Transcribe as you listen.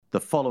The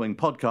following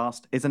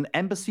podcast is an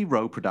Embassy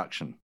Row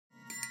production.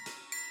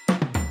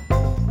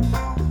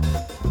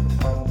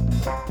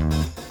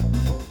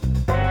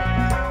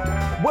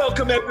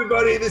 Welcome,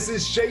 everybody. This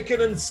is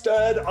Shaken and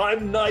Stirred.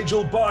 I'm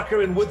Nigel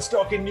Barker in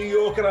Woodstock in New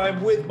York, and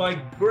I'm with my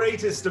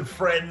greatest of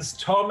friends,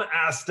 Tom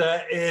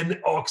Astor in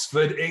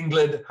Oxford,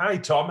 England. Hi,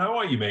 Tom. How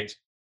are you, mate?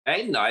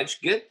 Hey, Nigel.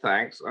 Good,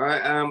 thanks. I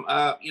am,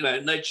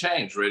 no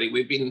change, really.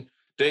 We've been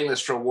doing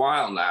this for a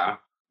while now,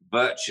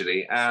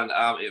 virtually, and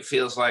it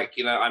feels like,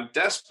 I'm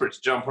desperate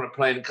to jump on a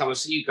plane and come and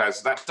see you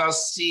guys. That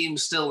does seem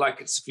still like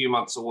it's a few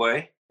months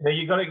away.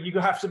 You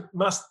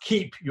must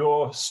keep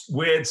your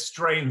weird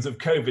strains of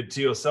COVID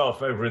to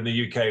yourself over in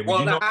the UK.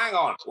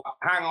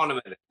 Hang on a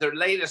minute. The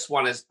latest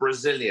one is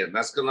Brazilian.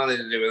 That's got nothing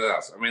to do with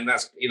us. I mean,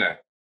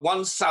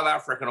 one's South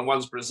African and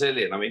one's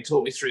Brazilian. I mean,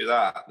 talk me through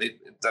that.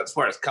 That's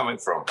where it's coming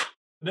from.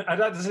 No,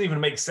 that doesn't even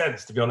make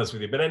sense, to be honest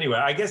with you. But anyway,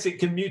 I guess it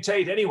can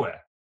mutate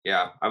anywhere.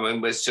 Yeah, I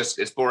mean,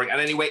 it's boring. And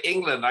anyway,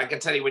 England, I can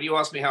tell you, when you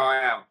ask me how I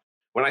am,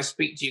 when I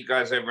speak to you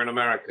guys over in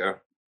America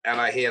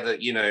and I hear that,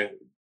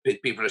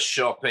 people are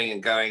shopping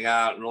and going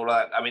out and all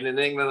that. I mean, in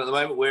England at the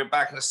moment, we're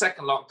back in the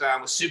second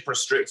lockdown. We're super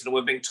restricted, and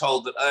we're being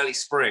told that early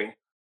spring,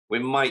 we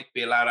might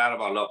be allowed out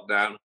of our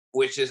lockdown,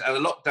 and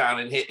the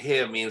lockdown in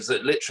here means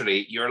that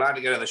literally you're allowed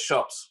to go to the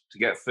shops to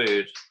get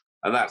food,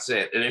 and that's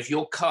it. And if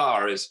your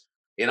car is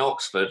in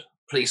Oxford,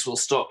 police will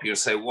stop you and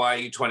say, why are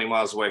you 20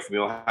 miles away from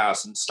your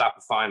house, and slap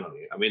a fine on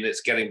you. I mean,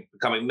 it's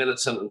becoming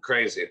militant and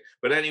crazy.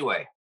 But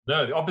anyway.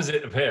 No, the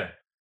opposite of here.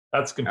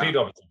 That's complete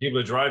opposite. People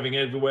are driving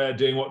everywhere,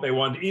 doing what they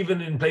want.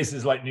 Even in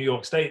places like New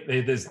York State,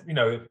 there's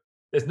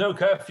no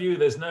curfew,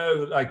 there's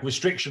no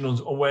restriction on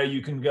where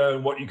you can go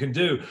and what you can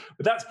do.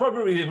 But that's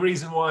probably the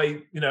reason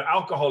why,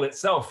 alcohol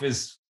itself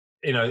is,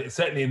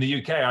 certainly in the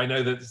UK, I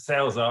know that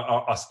sales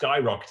are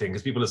skyrocketing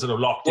because people are sort of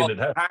locked in at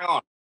home. Hang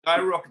on.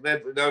 I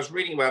was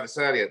reading about this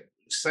earlier.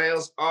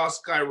 Sales are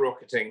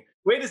skyrocketing.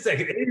 Wait a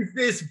second. Is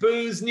this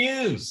booze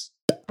news?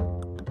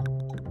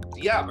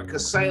 Yeah,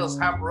 because sales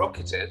have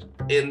rocketed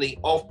in the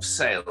off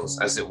sales,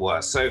 as it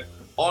were. So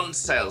on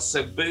sales,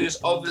 so booze,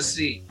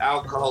 obviously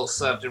alcohol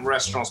served in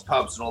restaurants,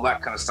 pubs, and all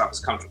that kind of stuff has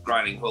come to a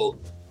grinding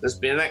halt. There's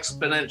been an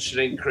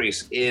exponential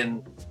increase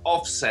in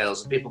off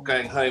sales, people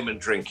going home and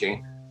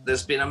drinking.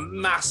 There's been a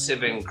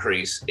massive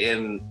increase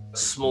in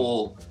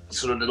small,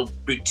 sort of little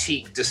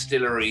boutique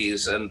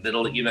distilleries and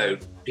little,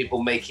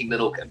 people making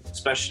little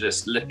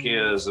specialist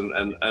liqueurs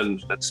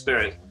and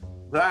spirit.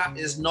 That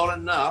is not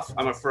enough,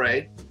 I'm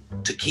afraid,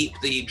 to keep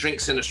the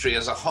drinks industry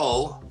as a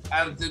whole.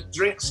 And the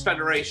Drinks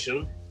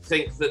Federation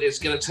think that it's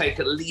going to take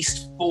at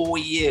least 4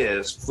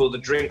 years for the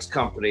drinks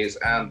companies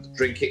and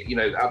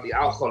the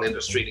alcohol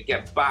industry to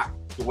get back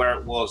to where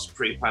it was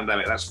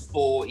pre-pandemic. That's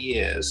 4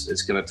 years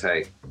it's going to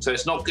take. So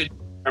it's not good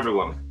for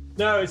everyone.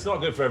 No, it's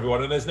not good for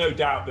everyone, and there's no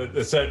doubt that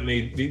there's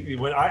certainly.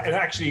 And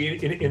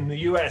actually, in the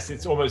US,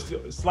 it's almost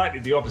slightly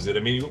the opposite. I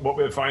mean, what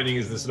we're finding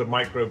is the sort of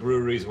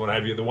microbreweries and what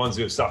have you, the ones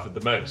who have suffered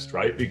the most,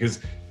 right?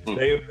 Because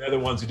they're the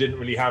ones who didn't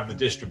really have the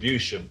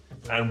distribution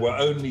and were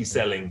only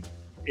selling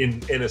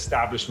in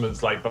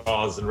establishments like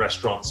bars and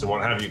restaurants and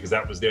what have you, because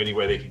that was the only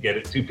way they could get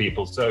it to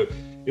people. So,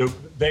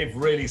 they've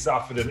really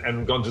suffered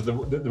and gone to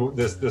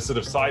the sort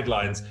of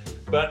sidelines.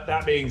 But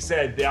that being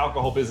said, the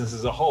alcohol business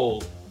as a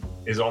whole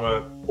is on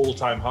an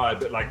all-time high, a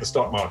bit like the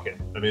stock market.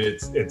 I mean,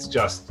 it's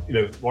just,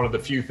 one of the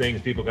few things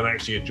people can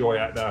actually enjoy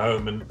at their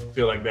home and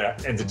feel like they're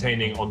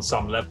entertaining on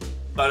some level.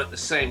 But at the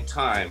same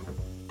time,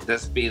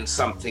 there's been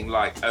something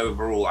like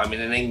overall, I mean,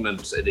 in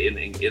England,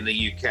 in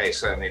the UK,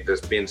 certainly,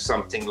 there's been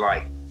something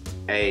like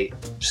a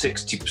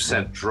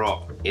 60%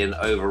 drop in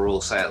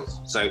overall sales.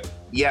 So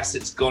yes,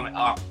 it's gone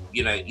up,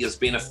 there's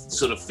been a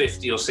sort of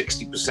 50 or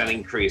 60%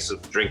 increase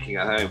of drinking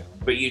at home,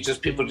 but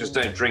people just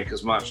don't drink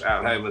as much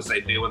at home as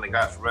they do when they go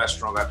out to a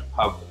restaurant, go to a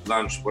pub,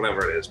 lunch,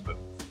 whatever it is. But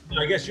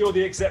I guess you're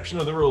the exception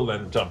of the rule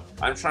then, Tom.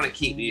 I'm trying to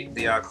keep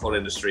the alcohol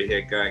industry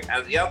here going.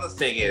 And the other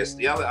thing is,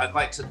 I'd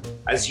like to,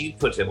 as you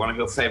put it, one of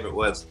your favorite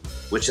words,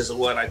 which is a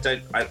word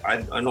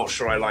I'm not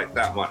sure I like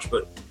that much,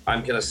 but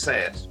I'm going to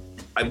say it.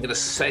 I'm going to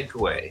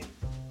segue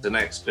the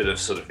next bit of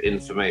sort of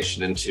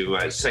information into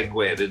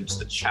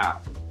the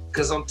chat.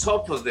 Because on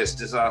top of this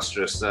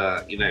disastrous,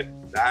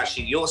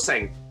 actually you're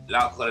saying the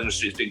alcohol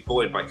industry is being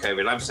buoyed by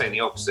COVID. I'm saying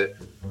the opposite.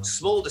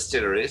 Small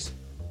distilleries,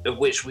 of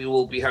which we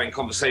will be having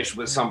conversation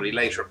with somebody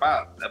later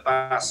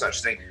about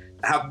such thing,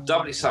 have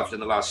doubly suffered in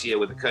the last year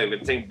with the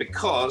COVID thing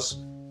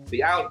because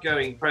the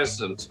outgoing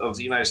president of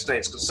the United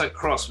States got so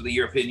cross with the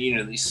European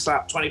Union that he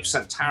slapped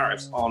 20%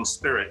 tariffs on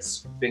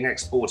spirits being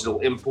exported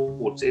or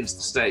imported into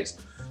the States.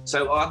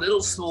 So our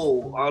little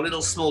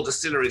small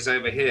distilleries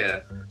over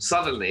here,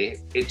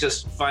 suddenly it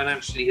just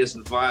financially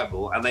isn't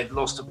viable, and they've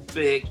lost a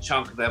big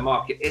chunk of their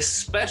market,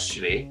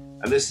 especially,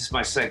 and this is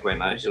my segue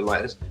now, you'll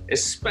like this,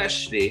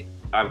 especially,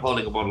 I'm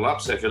holding a bottle up,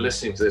 so if you're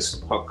listening to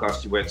this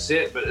podcast, you won't see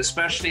it, but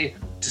especially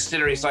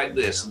distilleries like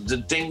this, the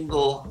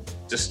Dingle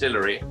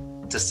Distillery,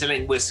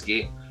 distilling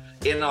whiskey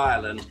in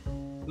Ireland,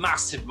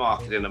 massive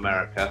market in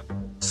America.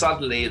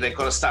 Suddenly, they've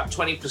got to slap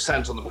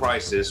 20% on the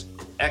prices.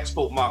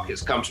 Export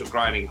markets come to a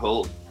grinding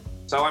halt.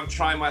 So I'm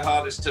trying my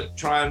hardest to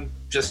try and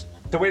just...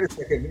 So wait a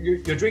second,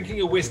 you're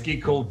drinking a whiskey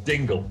called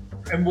Dingle.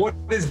 And what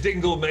is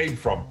Dingle made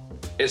from?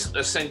 It's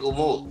a single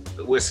malt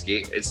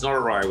whiskey. It's not a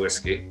rye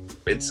whiskey.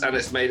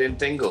 It's made in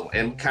Dingle,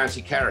 in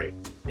County Kerry,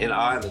 in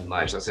Ireland,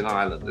 Nigel. That's in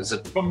Ireland.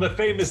 From the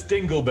famous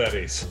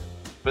dingleberries.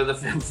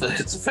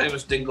 It's a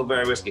famous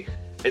dingleberry whiskey.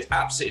 It's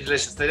absolutely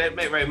delicious. They don't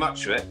make very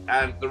much of it.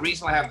 And the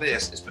reason I have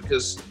this is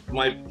because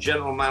my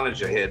general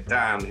manager here,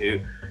 Dan, who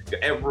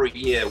every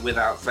year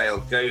without fail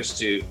goes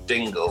to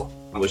Dingle,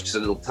 which is a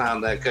little town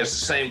there, goes to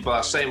the same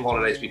bar, same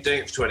holidays, been doing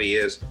it for 20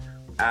 years,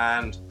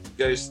 and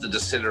goes to the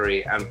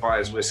distillery and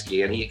buys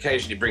whiskey. And he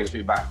occasionally brings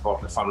me back a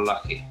bottle if I'm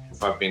lucky,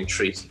 if I've been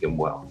treating him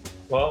well.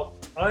 Well,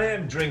 I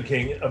am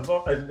drinking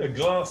a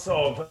glass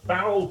of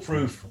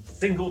barrel-proof,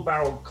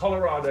 single-barrel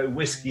Colorado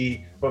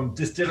whiskey from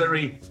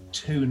Distillery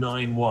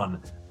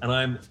 291. And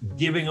I'm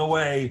giving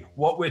away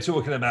what we're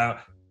talking about.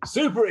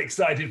 Super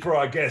excited for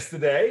our guest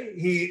today.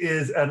 He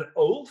is an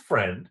old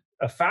friend,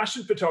 a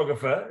fashion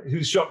photographer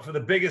who's shot for the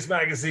biggest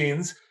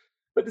magazines,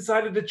 but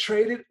decided to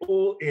trade it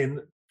all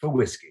in for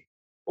whiskey.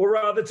 Or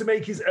rather, to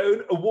make his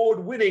own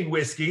award-winning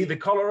whiskey, the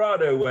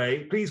Colorado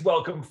way. Please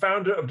welcome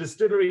founder of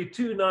Distillery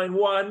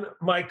 291,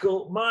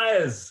 Michael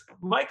Myers.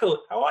 Michael,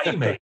 how are you,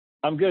 mate?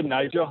 I'm good,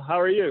 Nigel. How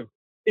are you?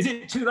 Is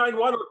it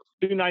 291 or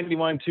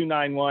 291,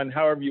 291,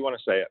 however you want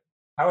to say it.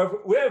 However,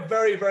 we're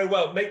very, very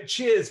well. Mate,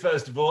 cheers,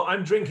 first of all.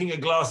 I'm drinking a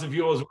glass of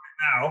yours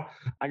right now.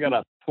 I got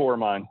to pour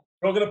mine.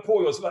 I'm going to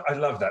pour yours. I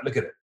love that. Look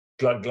at it.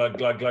 Glug, glug,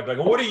 glug, glug, glug.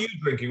 What are you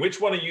drinking?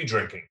 Which one are you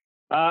drinking?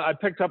 I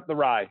picked up the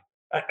rye.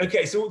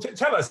 Okay, so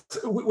tell us,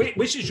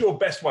 which is your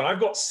best one? I've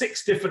got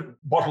 6 different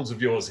bottles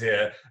of yours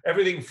here.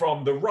 Everything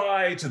from the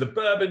rye to the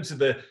bourbon to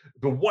the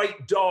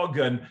white dog.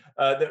 And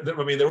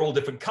I mean, they're all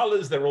different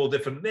colors. They're all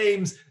different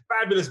names.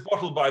 Fabulous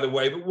bottle, by the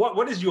way. But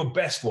what is your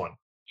best one?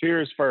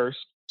 Cheers first.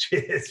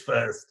 Cheers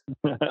first.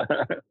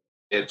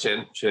 Yeah,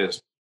 Chin.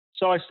 Cheers.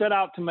 So I set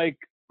out to make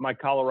my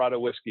Colorado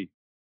whiskey,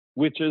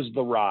 which is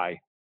the rye.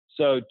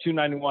 So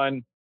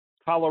 291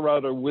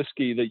 Colorado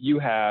whiskey that you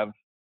have,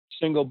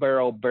 single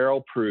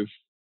barrel proof,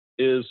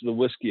 is the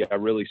whiskey I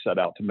really set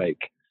out to make.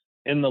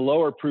 In the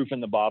lower proof in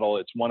the bottle,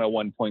 it's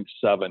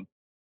 101.7,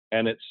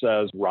 and it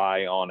says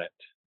rye on it.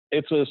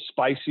 It's a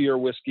spicier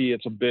whiskey.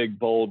 It's a big,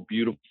 bold,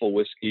 beautiful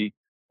whiskey,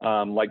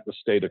 like the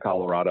state of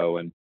Colorado.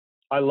 And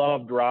I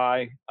loved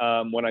rye.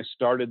 When I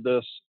started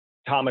this,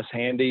 Thomas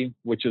Handy,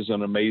 which is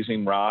an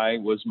amazing rye,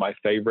 was my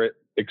favorite.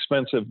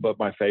 Expensive, but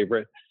my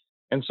favorite.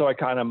 And so I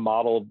kind of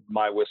modeled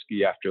my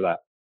whiskey after that.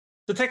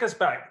 So take us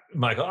back,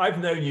 Michael. I've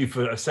known you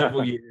for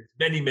several years,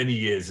 many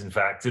years, in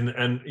fact.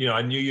 And you know,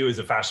 I knew you as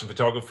a fashion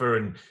photographer,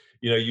 and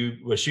you know, you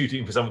were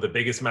shooting for some of the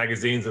biggest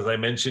magazines, as I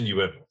mentioned. You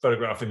were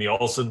photographing the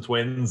Olsen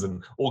twins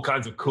and all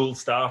kinds of cool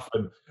stuff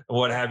and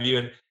what have you.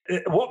 And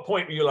at what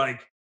point were you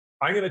like,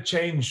 I'm going to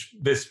change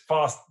this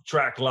fast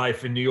track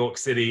life in New York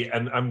City,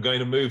 and I'm going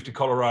to move to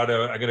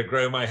Colorado. I'm going to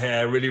grow my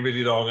hair really,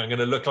 really long. I'm going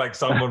to look like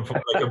someone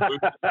from like a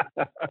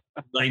movie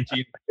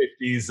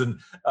 1950s, and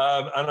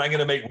I'm going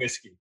to make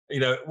whiskey. You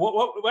know, what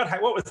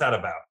was that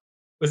about?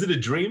 Was it a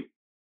dream?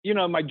 You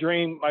know, my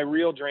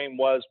real dream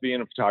was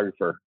being a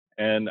photographer.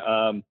 And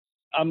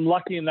I'm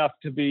lucky enough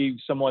to be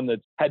someone that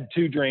had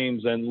 2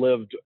 dreams and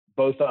lived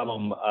both of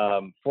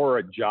them for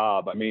a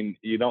job. I mean,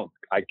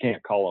 I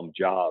can't call them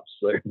jobs.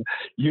 So,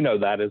 you know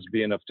that as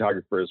being a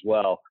photographer as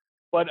well.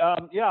 But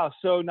yeah,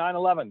 so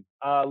 9/11,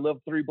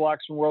 lived 3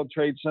 blocks from World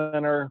Trade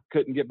Center,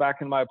 couldn't get back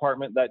in my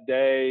apartment that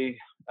day.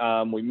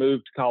 We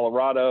moved to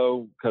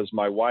Colorado because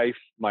my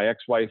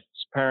ex-wife's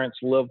parents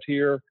lived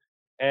here,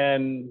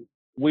 and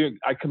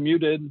I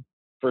commuted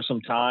for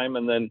some time,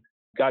 and then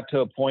got to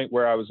a point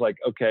where I was like,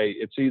 okay,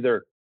 it's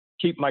either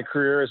keep my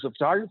career as a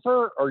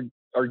photographer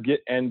or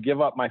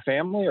give up my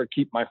family, or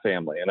keep my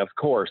family. And of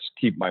course,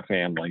 keep my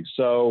family.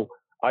 So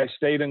I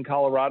stayed in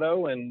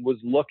Colorado and was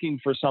looking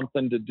for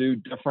something to do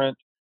different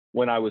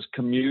when I was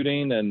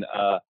commuting. And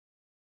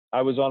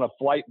I was on a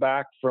flight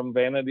back from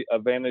Vanity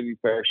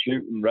Fair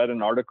shoot and read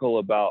an article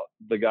about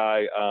the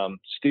guy,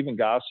 Stephen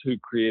Goss, who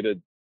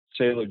created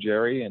Sailor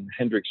Jerry and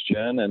Hendrick's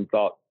Gin, and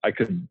thought I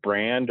could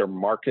brand or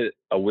market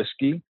a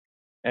whiskey.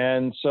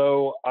 And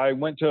so I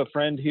went to a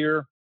friend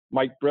here,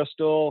 Mike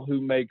Bristol,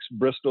 who makes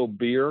Bristol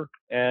beer,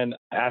 and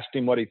asked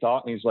him what he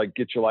thought. And he's like,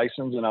 get your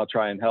license and I'll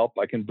try and help.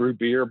 I can brew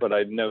beer, but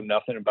I know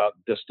nothing about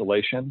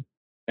distillation.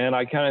 And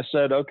I kind of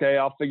said, okay,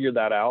 I'll figure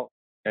that out.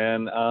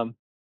 And,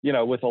 you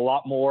know, with a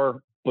lot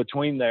more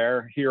between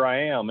there, here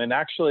I am. And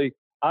actually,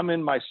 I'm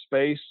in my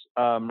space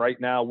right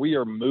now. We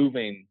are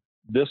moving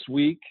this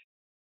week.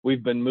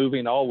 We've been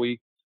moving all week.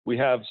 We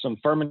have some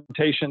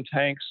fermentation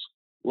tanks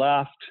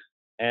left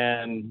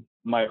and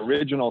my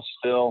original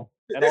still.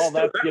 And all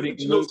that's getting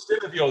moved.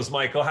 Still of yours,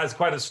 Michael, has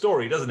quite a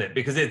story, doesn't it?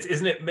 Because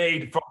isn't it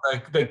made from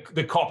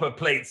the copper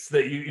plates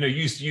that you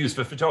used to use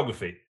for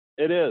photography?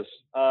 It is.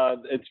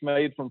 It's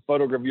made from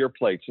photogravure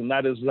plates, and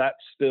that is that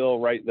still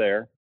right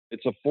there.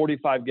 It's a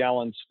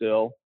 45-gallon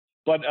still.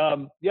 But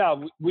yeah,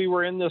 we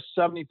were in this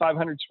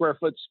 7,500 square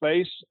foot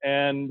space,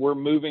 and we're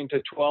moving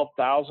to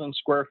 12,000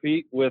 square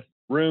feet with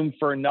room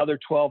for another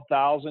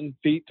 12,000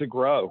 feet to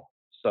grow.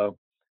 So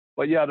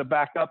But yeah, to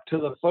back up to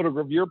the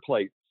photogravure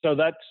plate. So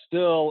that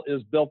still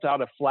is built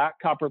out of flat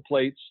copper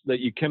plates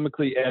that you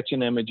chemically etch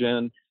an image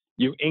in.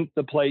 You ink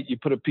the plate, you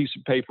put a piece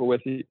of paper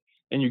with it,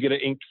 and you get an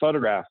inked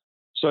photograph.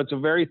 So it's a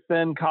very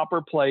thin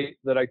copper plate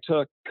that I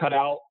cut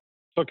out,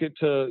 took it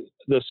to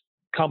this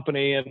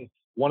company, and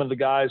one of the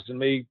guys and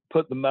me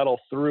put the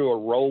metal through a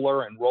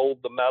roller and rolled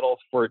the metal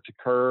for it to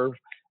curve.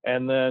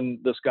 And then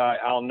this guy,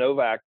 Al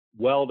Novak,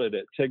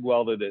 TIG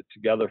welded it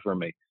together for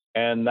me.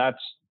 And that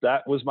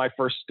was my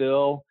first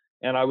still.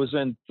 And I was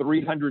in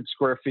 300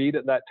 square feet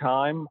at that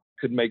time,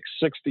 could make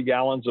 60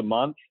 gallons a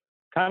month.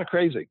 Kind of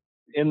crazy.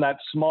 In that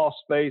small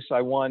space,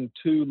 I won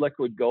 2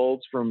 liquid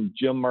golds from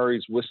Jim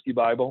Murray's Whiskey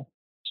Bible.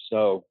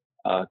 So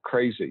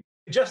crazy.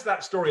 Just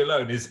that story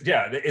alone is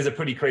a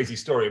pretty crazy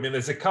story. I mean,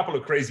 there's a couple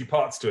of crazy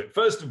parts to it.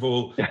 First of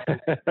all,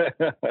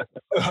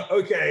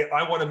 okay,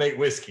 I want to make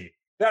whiskey.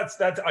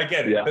 That's I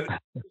get it. Yeah. But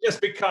just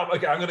become,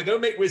 okay, I'm going to go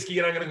make whiskey,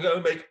 and I'm going to go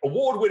make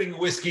award-winning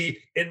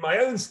whiskey in my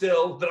own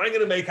still that I'm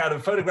going to make out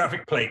of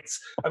photographic plates.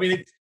 I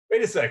mean,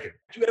 wait a second.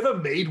 Have you ever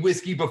made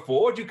whiskey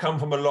before? Do you come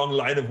from a long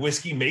line of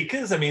whiskey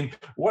makers? I mean,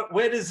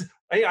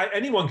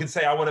 anyone can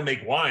say, I want to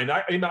make wine.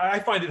 I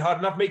find it hard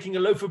enough making a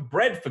loaf of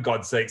bread, for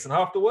God's sakes, and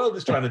half the world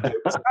is trying to do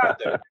it. It's hard,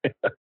 though.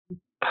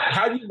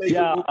 How do you make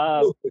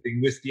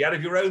award-winning whiskey out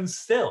of your own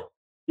still?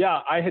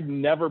 Yeah, I had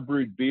never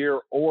brewed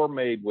beer or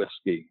made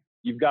whiskey.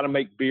 You've got to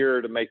make beer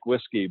to make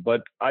whiskey,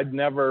 but I'd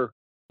never,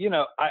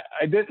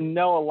 I didn't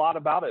know a lot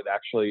about it,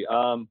 actually.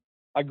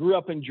 I grew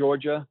up in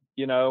Georgia,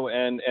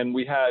 and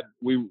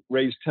we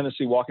raised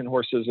Tennessee walking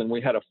horses, and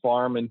we had a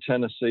farm in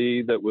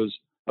Tennessee that was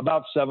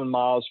about 7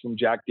 miles from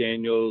Jack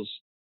Daniels,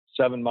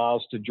 7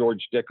 miles to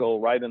George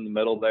Dickel, right in the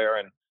middle there.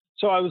 And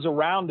so I was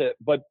around it,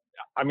 but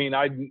I mean,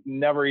 I'd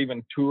never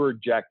even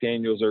toured Jack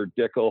Daniels or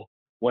Dickel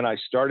when I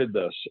started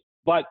this.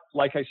 But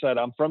like I said,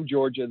 I'm from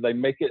Georgia. They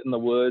make it in the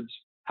woods.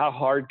 How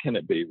hard can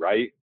it be,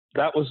 right?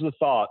 That was the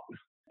thought.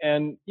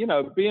 And,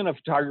 being a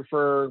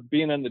photographer,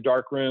 being in the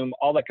darkroom,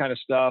 all that kind of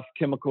stuff,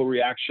 chemical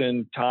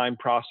reaction, time,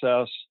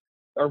 process,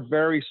 are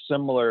very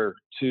similar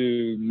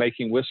to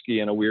making whiskey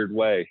in a weird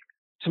way.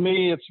 To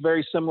me, it's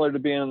very similar to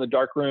being in the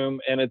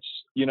darkroom. And it's,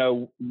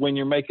 when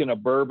you're making a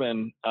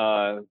bourbon,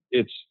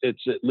 it's at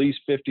least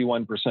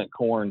 51%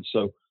 corn.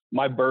 So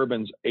my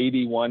bourbon's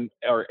 81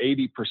 or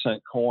 80%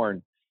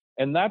 corn.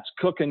 And that's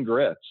cooking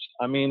grits.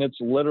 I mean, it's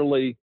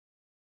literally,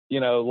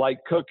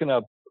 like cooking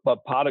a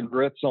pot of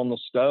grits on the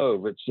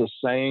stove. It's the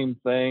same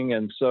thing.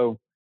 And so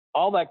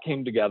all that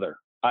came together,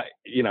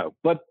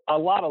 but a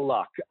lot of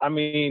luck. I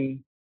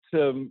mean,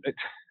 to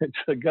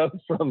go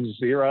from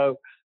zero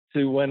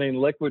to winning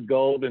liquid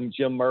gold in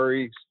Jim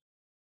Murray's,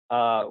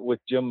 with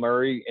Jim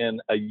Murray in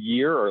a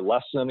year or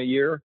less than a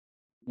year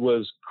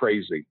was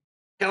crazy.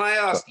 Can I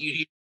ask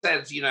you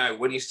said,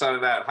 when you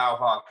started out, how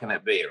hard can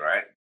it be,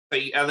 right?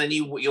 And then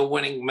you're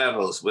winning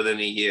medals within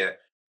a year.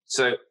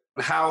 So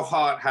how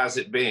hard has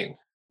it been?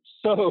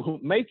 So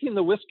making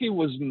the whiskey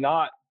was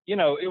not, it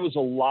was a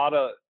lot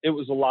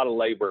of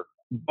labor,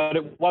 but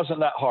it wasn't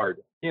that hard.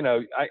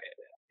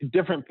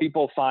 Different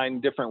people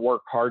find different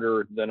work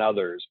harder than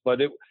others,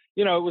 but it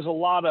was a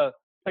lot of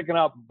picking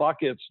up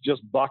buckets,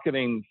 just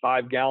bucketing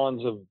 5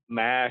 gallons of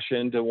mash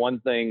into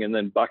one thing and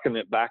then bucketing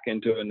it back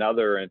into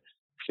another, and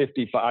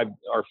 55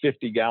 or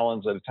 50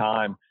 gallons at a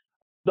time.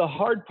 The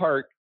hard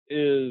part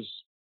is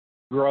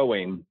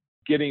growing,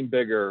 getting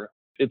bigger.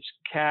 It's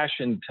cash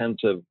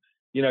intensive.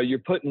 You're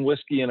putting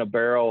whiskey in a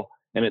barrel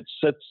and it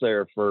sits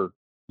there for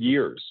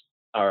years.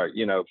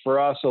 For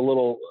us, a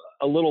little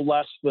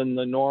less than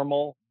the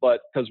normal,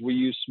 but because we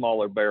use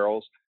smaller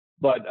barrels,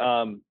 but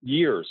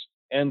years.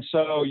 And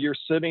so you're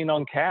sitting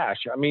on cash.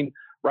 I mean,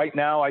 right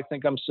now, I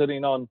think I'm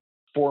sitting on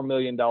 $4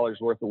 million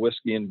worth of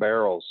whiskey in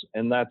barrels,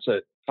 and that's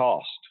at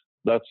cost.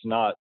 That's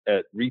not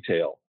at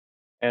retail.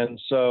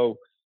 And so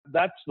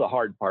that's the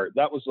hard part.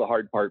 That was the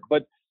hard part.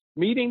 But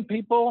meeting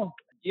people,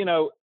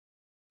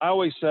 I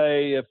always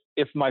say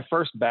if my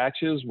first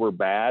batches were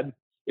bad,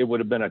 it would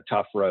have been a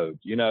tough road,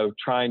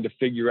 trying to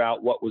figure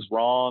out what was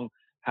wrong,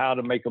 how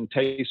to make them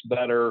taste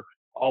better,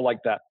 all like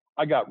that.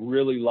 I got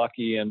really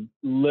lucky, and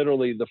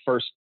literally the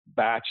first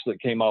batch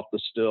that came off the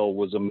still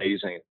was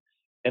amazing.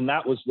 And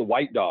that was the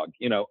White Dog,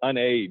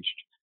 unaged.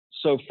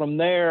 So from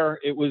there,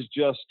 it was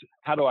just,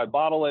 how do I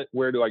bottle it?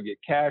 Where do I get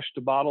cash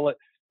to bottle it?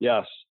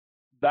 Yes,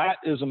 that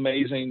is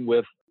amazing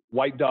with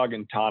White Dog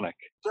and tonic.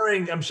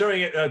 I'm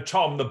showing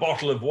Tom the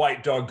bottle of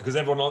White Dog, because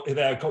everyone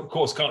there, of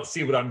course, can't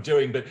see what I'm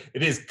doing, but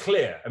it is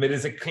clear. I mean,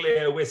 it's a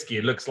clear whiskey.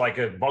 It looks like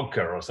a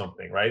vodka or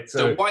something, right?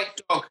 So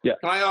White Dog, yeah.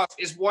 Can I ask,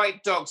 is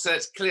White Dog, so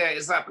it's clear,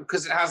 is that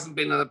because it hasn't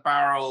been in the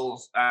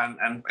barrels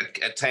and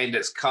attained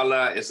its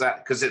color? Is that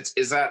because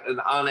is that an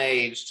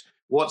unaged?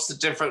 What's the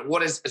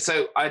difference?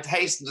 So I'd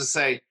hasten to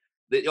say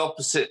that the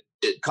opposite,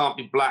 it can't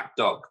be Black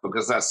Dog,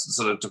 because that's the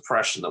sort of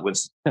depression that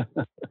wins.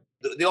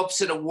 The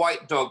opposite of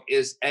White Dog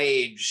is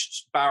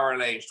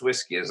barrel-aged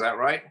whiskey. Is that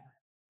right?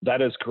 That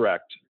is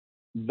correct.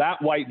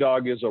 That White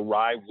Dog is a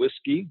rye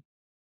whiskey.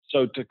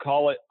 So to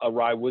call it a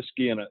rye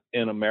whiskey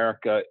in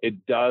America,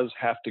 it does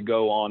have to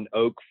go on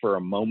oak for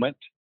a moment.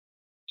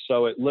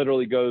 So it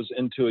literally goes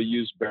into a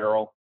used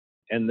barrel,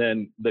 and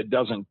then that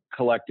doesn't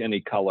collect any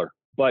color.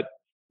 But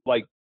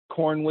like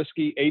corn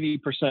whiskey,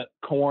 80%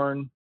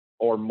 corn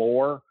or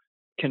more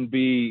can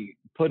be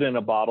put in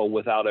a bottle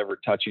without ever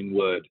touching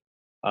wood.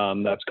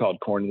 That's called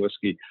corn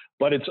whiskey,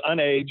 but it's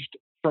unaged.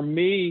 For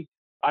me,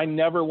 I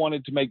never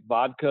wanted to make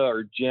vodka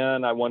or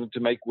gin. I wanted to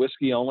make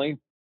whiskey only,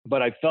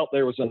 but I felt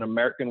there was an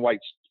American white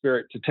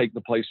spirit to take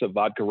the place of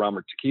vodka, rum,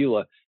 or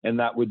tequila, and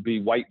that would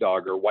be White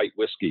Dog or white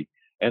whiskey.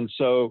 And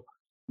so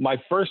my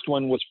first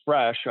one was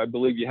fresh. I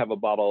believe you have a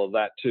bottle of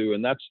that too.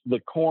 And that's the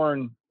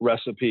corn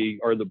recipe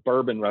or the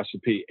bourbon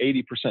recipe,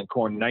 80%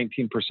 corn,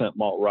 19%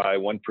 malt rye,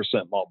 1%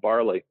 malt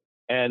barley.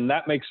 And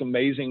that makes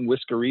amazing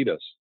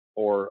whiskeritas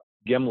or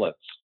gimlets.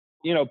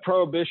 You know,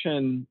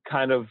 Prohibition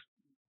kind of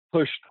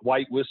pushed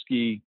white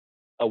whiskey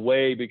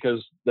away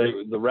because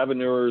the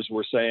revenuers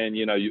were saying,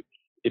 you know,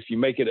 if you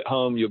make it at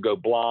home, you'll go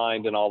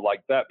blind and all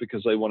like that,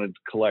 because they wanted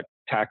to collect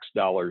tax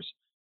dollars.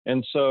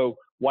 And so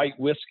white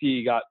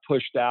whiskey got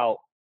pushed out,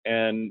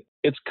 and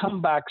it's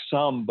come back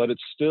some, but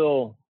it's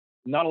still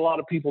not a lot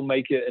of people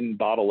make it and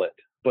bottle it.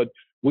 But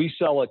we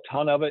sell a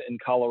ton of it in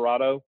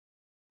Colorado.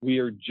 We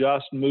are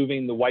just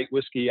moving the white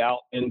whiskey out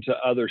into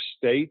other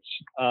states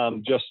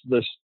just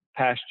this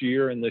past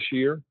year and this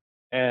year.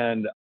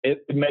 And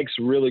it makes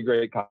really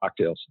great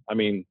cocktails. I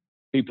mean,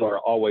 people are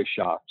always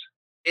shocked.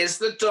 Is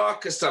the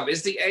darker stuff,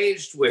 is the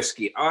aged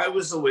whiskey? I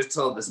was always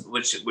told this,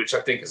 which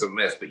I think is a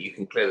myth, but you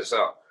can clear this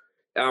up.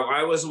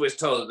 I was always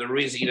told that the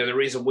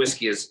reason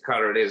whiskey is the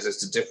color it is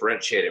to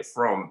differentiate it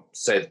from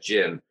said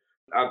gin.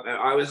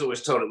 I was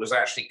always told it was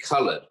actually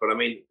colored, but I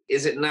mean,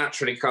 is it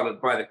naturally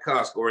colored by the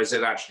cask, or is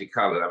it actually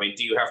colored? I mean,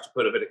 do you have to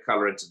put a bit of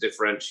color in to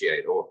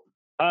differentiate, or?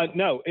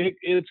 No,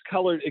 it's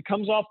colored. It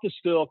comes off the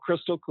still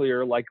crystal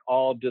clear, like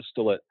all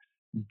distillate.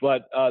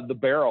 But the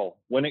barrel,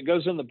 when it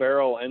goes in the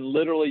barrel, and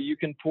literally you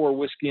can pour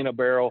whiskey in a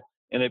barrel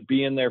and it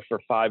be in there for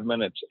 5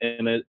 minutes,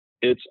 and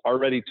it's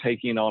already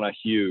taking on a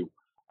hue.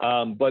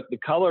 But the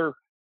color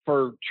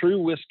for true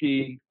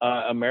whiskey,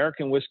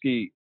 American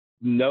whiskey,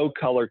 no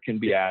color can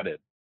be added.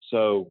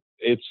 So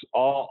it's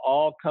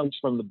all comes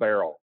from the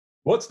barrel.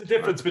 What's the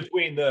difference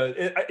between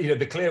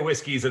the clear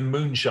whiskeys and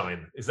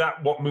moonshine? Is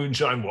that what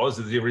moonshine was?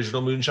 Is the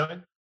original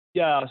moonshine?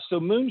 Yeah. So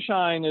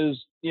moonshine is,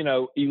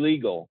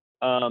 illegal.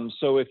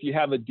 So if you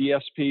have a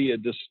DSP, a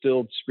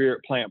distilled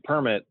spirit plant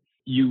permit,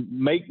 you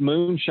make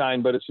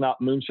moonshine, but it's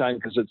not moonshine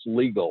because it's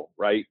legal,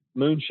 right?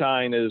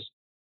 Moonshine is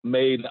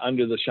made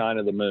under the shine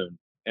of the moon,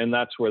 and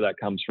that's where that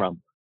comes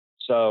from.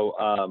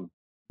 So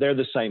they're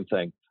the same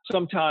thing.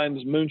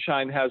 Sometimes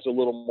moonshine has a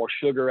little more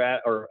sugar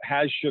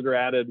has sugar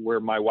added, where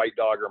my White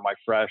Dog or my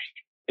Fresh,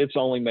 it's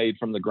only made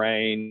from the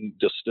grain,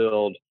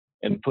 distilled,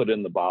 and put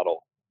in the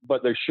bottle.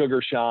 But there's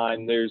sugar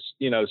shine. There's,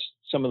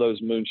 some of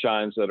those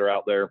moonshines that are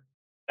out there,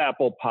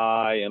 apple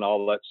pie and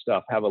all that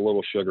stuff, have a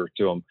little sugar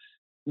to them.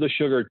 The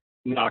sugar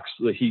knocks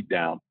the heat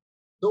down.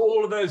 So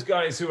all of those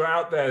guys who are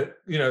out there,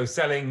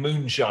 selling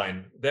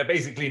moonshine, they're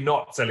basically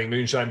not selling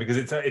moonshine because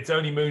it's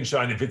only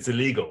moonshine if it's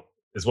illegal,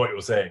 is what you're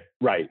saying.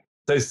 Right.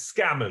 So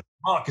scammers,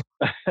 marketing.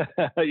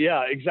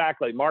 Yeah,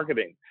 exactly.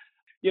 Marketing.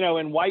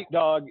 And White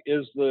Dog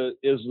is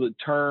the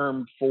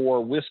term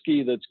for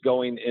whiskey that's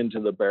going into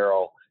the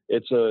barrel.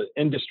 It's an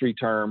industry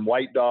term.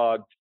 White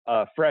Dog,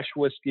 fresh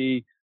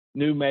whiskey,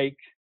 new make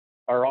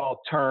are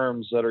all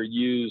terms that are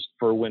used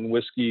for when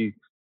whiskey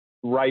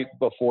right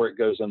before it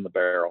goes in the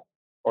barrel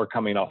or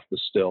coming off the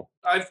still.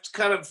 I've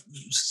kind of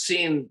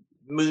seen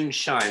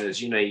moonshine,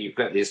 as you've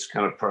got these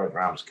kind of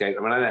programs, Kate.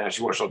 I mean, I don't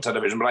actually watch on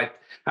television, but I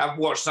have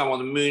watched some on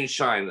the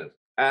moonshine.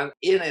 And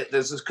in it,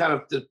 there's this kind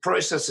of the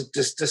process of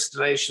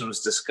distillation was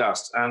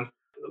discussed. And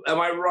am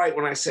I right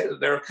when I say that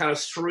there are kind of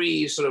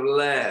three sort of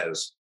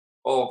layers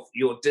of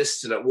your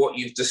distillate, what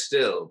you've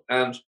distilled?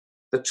 And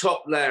the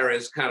top layer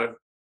is kind of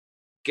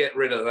get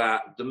rid of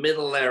that. The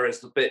middle layer is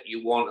the bit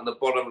you want, and the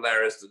bottom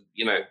layer is the,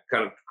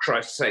 kind of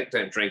Christ's sake,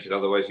 don't drink it,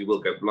 otherwise you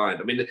will go blind.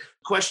 I mean, the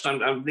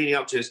question I'm leading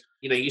up to is,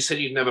 you said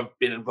you'd never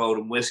been involved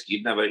in whiskey,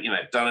 you'd never,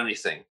 done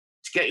anything.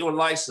 To get your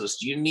license,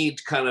 do you need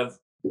to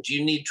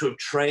have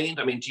trained?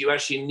 I mean, do you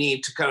actually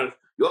need to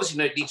you obviously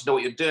don't need to know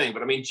what you're doing,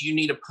 but I mean, do you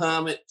need a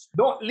permit?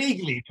 Not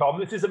legally, Tom.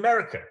 This is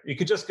America. You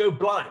could just go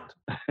blind.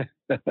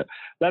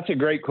 That's a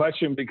great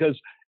question, because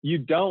you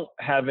don't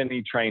have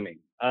any training.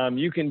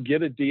 You can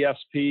get a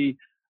DSP.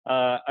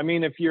 I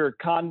mean, if you're a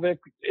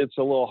convict, it's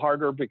a little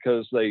harder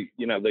because they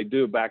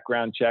do a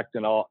background check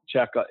and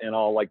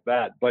all like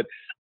that. But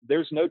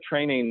there's no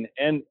training.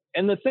 And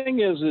the thing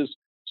is,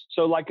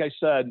 so like I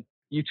said,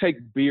 you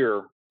take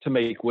beer to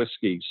make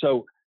whiskey.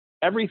 So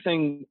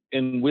everything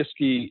in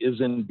whiskey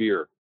is in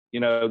beer.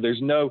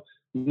 There's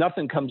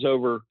nothing comes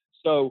over.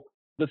 So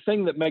the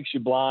thing that makes you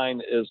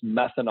blind is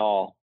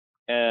methanol.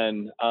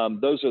 And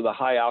those are the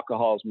high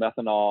alcohols,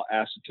 methanol,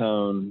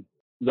 acetone,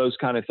 those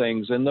kind of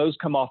things. And those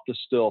come off the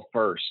still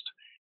first.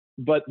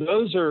 But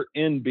those are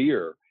in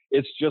beer.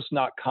 It's just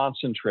not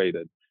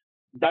concentrated.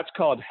 That's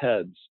called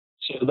heads.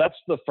 So that's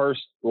the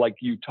first, like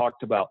you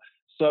talked about.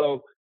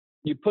 So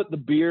you put the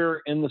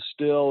beer in the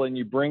still and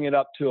you bring it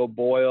up to a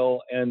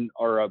boil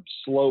or a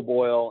slow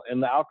boil,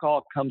 and the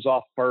alcohol comes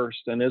off first.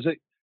 And as it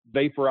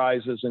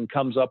vaporizes and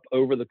comes up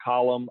over the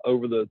column,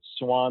 over the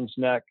swan's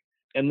neck,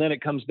 and then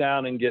it comes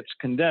down and gets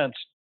condensed,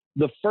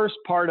 the first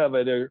part of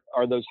it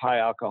are those high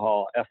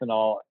alcohol,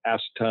 ethanol,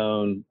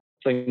 acetone,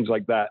 things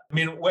like that. I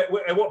mean,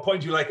 at what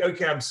point do you like,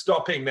 okay, I'm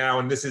stopping now,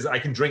 and I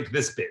can drink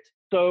this bit?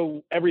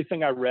 So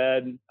everything I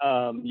read,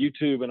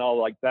 YouTube and all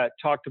like that,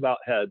 talked about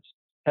heads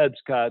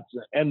cuts,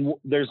 and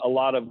there's a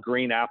lot of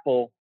green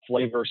apple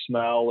flavor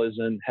smell is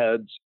in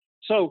heads.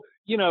 So,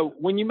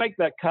 when you make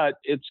that cut,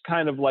 it's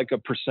kind of like a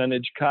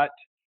percentage cut,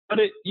 but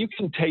you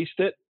can taste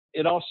it.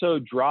 It also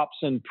drops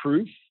in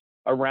proof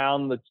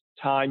around the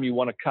time you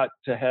want to cut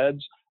to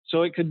heads.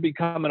 So it could be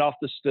coming off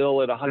the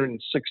still at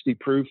 160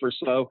 proof or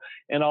so,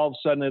 and all of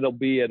a sudden it'll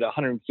be at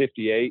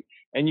 158.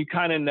 And you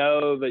kind of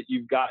know that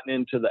you've gotten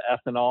into the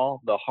ethanol,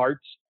 the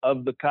hearts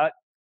of the cut,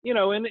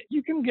 and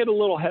you can get a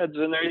little heads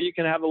in there. You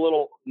can have a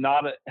little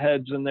knot of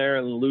heads in there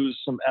and lose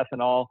some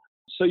ethanol.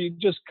 So you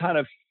just kind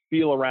of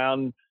feel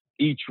around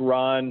each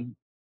run.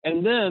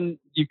 And then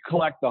you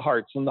collect the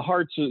hearts, and the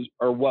hearts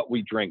are what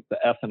we drink, the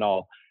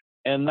ethanol.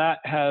 And that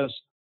has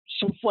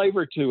some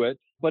flavor to it,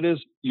 but as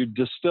you're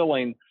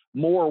distilling,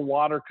 more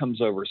water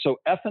comes over. So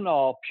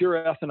ethanol,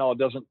 pure ethanol,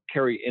 doesn't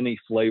carry any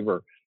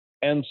flavor.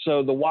 And so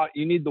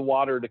you need the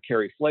water to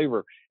carry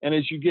flavor. And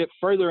as you get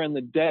further in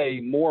the day,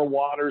 more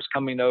water's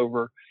coming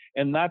over.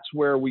 And that's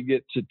where we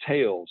get to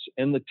tails.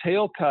 And the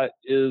tail cut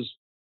is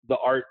the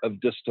art of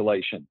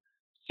distillation.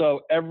 So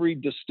every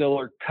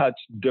distiller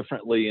cuts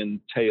differently in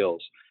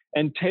tails.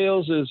 And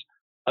tails is,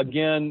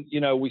 again,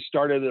 we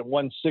started at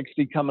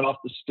 160 coming off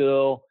the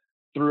still.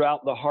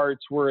 Throughout the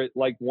hearts, we're at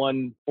like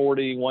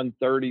 140,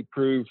 130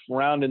 proof,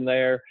 around in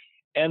there.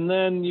 And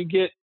then you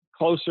get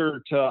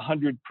closer to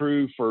 100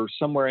 proof or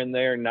somewhere in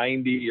there,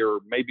 90 or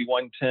maybe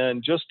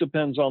 110, just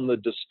depends on the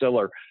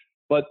distiller.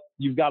 But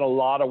you've got a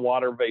lot of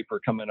water vapor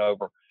coming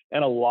over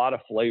and a lot of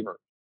flavor.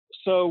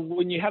 So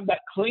when you have that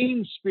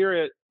clean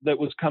spirit that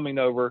was coming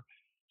over,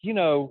 you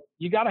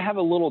got to have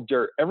a little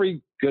dirt.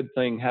 Every good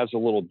thing has a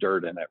little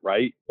dirt in it,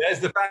 right?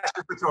 There's the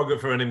fashion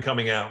photographer and him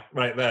coming out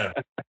right there.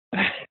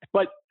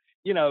 But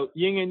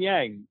yin and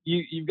yang,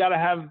 you've got to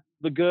have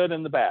the good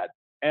and the bad.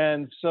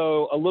 And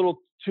so a little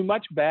too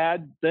much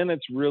bad, then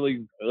it's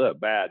really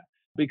bad,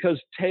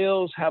 because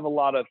tails have a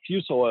lot of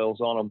fusel oils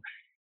on them.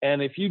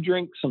 And if you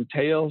drink some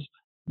tails,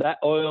 that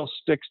oil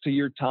sticks to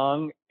your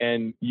tongue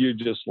and you're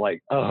just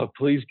like, oh,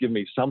 please give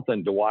me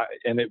something to watch.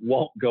 And it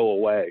won't go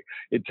away.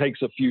 It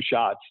takes a few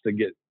shots to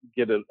get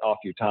it off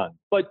your tongue.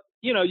 But,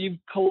 you've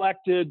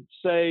collected,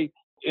 say,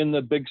 in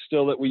the big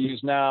still that we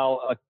use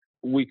now,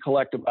 we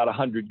collect about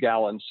 100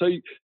 gallons. So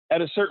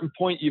at a certain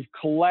point, you've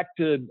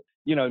collected,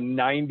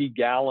 90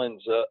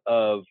 gallons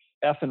of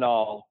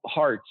ethanol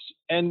hearts,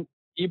 and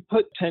you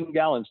put 10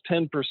 gallons,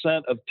 10%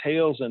 of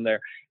tails in there,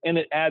 and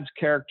it adds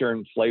character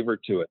and flavor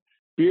to it.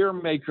 Beer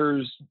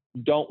makers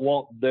don't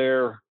want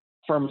their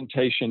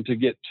fermentation to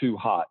get too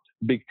hot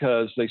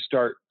because they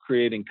start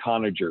creating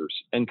conagers,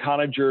 and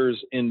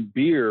conagers in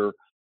beer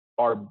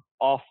are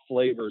off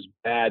flavors,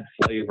 bad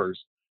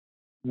flavors.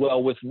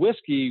 Well, with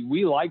whiskey,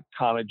 we like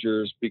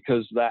conagers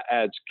because that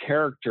adds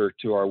character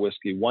to our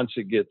whiskey once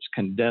it gets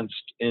condensed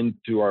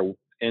into our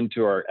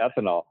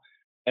ethanol.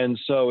 And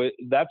so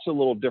that's a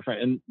little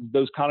different. And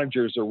those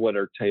conagers are what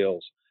are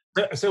tails.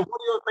 So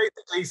what you're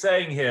basically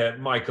saying here,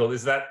 Michael,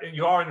 is that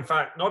you are, in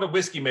fact, not a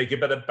whiskey maker,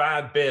 but a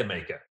bad beer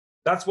maker.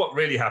 That's what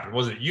really happened,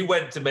 wasn't it? You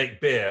went to make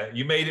beer,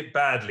 you made it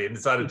badly and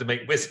decided to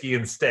make whiskey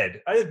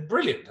instead. It's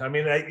brilliant. I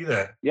mean,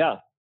 Yeah.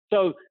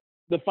 So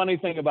the funny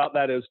thing about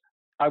that is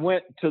I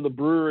went to the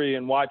brewery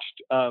and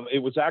watched,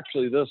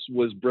 this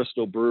was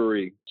Bristol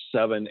Brewery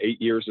 7-8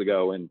 years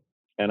ago, and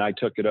I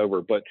took it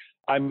over. But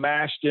I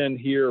mashed in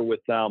here with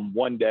them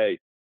one day,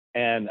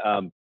 and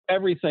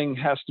everything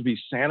has to be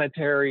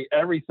sanitary.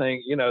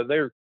 Everything,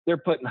 they're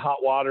putting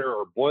hot water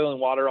or boiling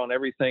water on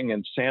everything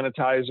and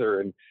sanitizer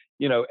and,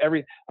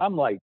 I'm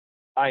like,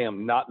 I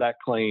am not that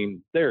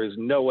clean. There is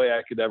no way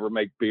I could ever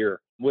make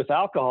beer with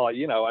alcohol.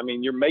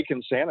 You're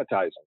making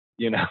sanitizing,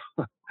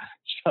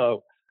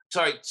 so.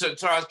 Sorry,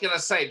 I was going to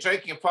say,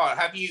 joking apart,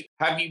 have you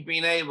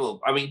been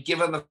able,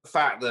 given the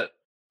fact that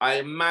I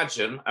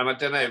imagine, and I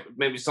don't know,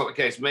 maybe it's not the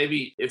case,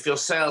 maybe if your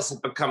sales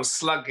have become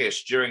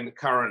sluggish during the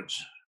current,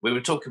 we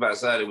were talking about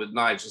this earlier with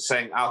Nigel,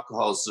 saying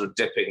alcohol's sort of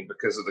dipping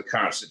because of the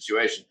current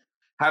situation.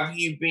 Have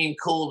you been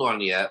called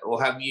on yet,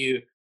 or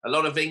a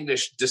lot of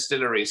English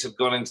distilleries have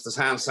gone into this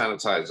hand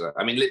sanitizer.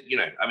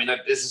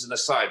 This is an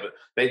aside, but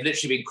they've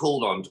literally been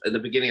called on at the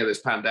beginning of this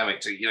pandemic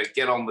to,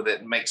 get on with it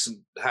and make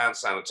some hand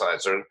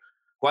sanitizer. And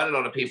quite a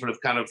lot of people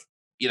have kind of,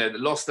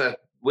 lost their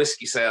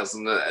whiskey sales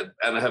and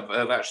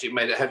have actually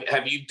made it.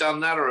 Have you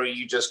done that, or are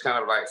you just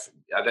kind of like,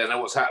 I don't know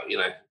what's happening?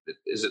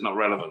 Is it not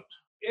relevant?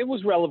 It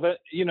was relevant.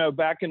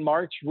 Back in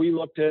March, we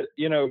looked at,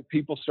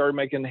 people started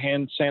making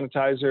hand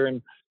sanitizer,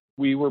 and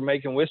we were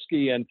making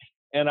whiskey,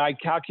 and I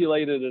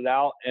calculated it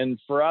out. And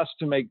for us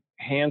to make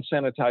hand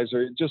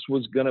sanitizer, it just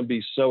was going to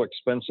be so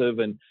expensive,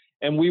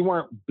 and we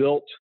weren't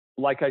built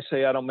like I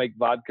say, I don't make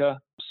vodka.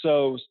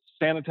 So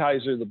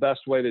sanitizer, the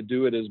best way to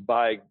do it is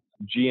buy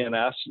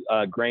GNS,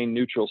 grain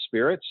neutral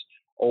spirits,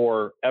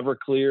 or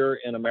Everclear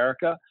in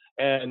America,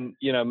 and,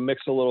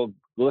 mix a little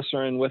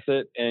glycerin with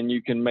it, and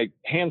you can make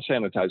hand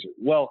sanitizer.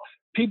 Well,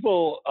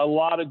 a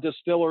lot of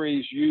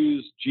distilleries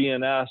use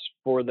GNS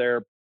for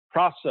their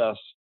process.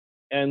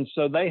 And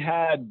so they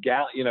had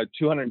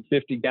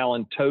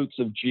 250-gallon totes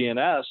of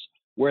GNS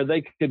where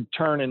they could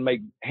turn and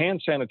make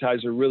hand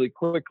sanitizer really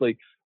quickly.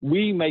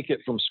 We make it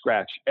from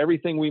scratch.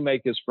 Everything we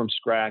make is from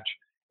scratch.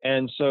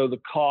 And so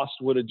the cost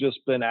would have just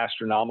been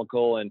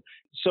astronomical. And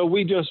so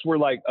we just were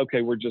like,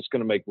 okay, we're just going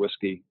to make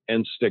whiskey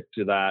and stick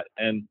to that.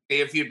 And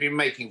if you'd been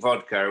making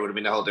vodka, it would have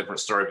been a whole different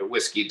story. But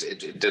whiskey,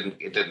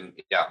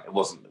 it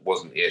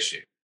wasn't the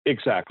issue.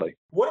 Exactly.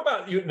 What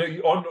about,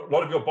 on a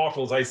lot of your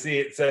bottles, I see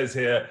it says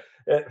here,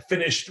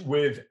 finished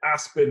with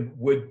aspen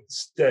wood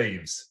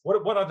staves.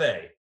 What are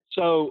they?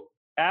 So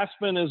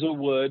aspen is a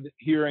wood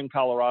here in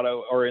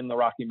Colorado or in the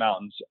Rocky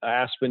Mountains.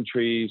 Aspen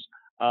trees.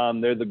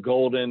 They're the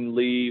golden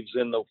leaves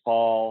in the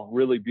fall,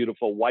 really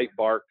beautiful white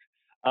bark.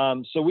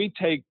 So we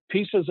take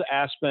pieces of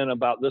aspen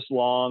about this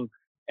long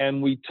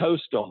and we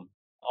toast them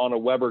on a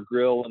Weber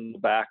grill in the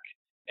back.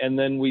 And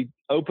then we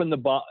open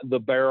the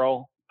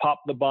barrel,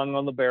 pop the bung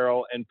on the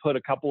barrel and put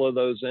a couple of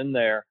those in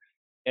there.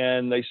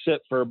 And they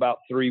sit for about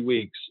 3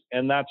 weeks.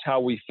 And that's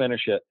how we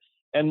finish it.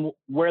 And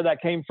where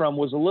that came from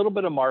was a little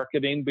bit of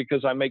marketing,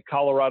 because I make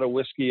Colorado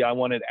whiskey. I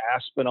wanted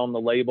aspen on the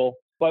label.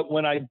 But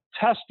when I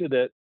tested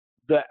it,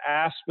 the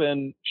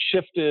aspen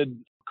shifted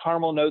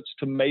caramel notes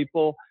to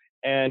maple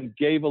and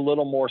gave a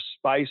little more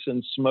spice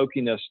and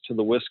smokiness to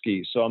the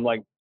whiskey. So I'm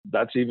like,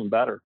 that's even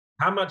better.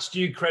 How much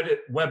do you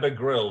credit Weber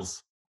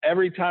grills?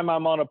 Every time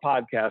I'm on a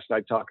podcast, I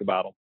talk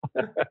about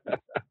them.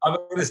 I'm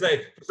going to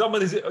say,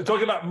 someone is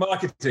talking about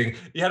marketing.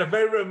 You had a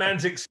very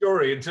romantic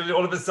story until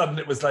all of a sudden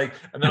it was like,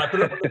 and then I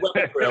put it on the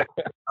Weber grill,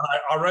 and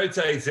I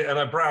rotate it and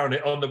I brown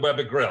it on the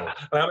Weber grill.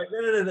 And I'm like,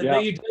 no,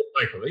 you don't,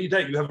 Michael. You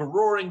don't. You have a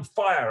roaring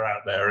fire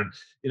out there, and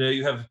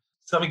you have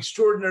some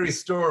extraordinary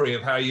story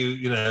of how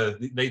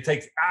they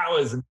take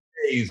hours and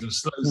days of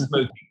slow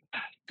smoking.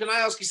 Can I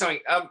ask you something?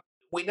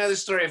 We know the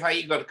story of how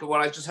you got to.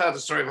 Well, I just heard the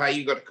story of how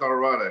you got to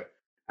Colorado.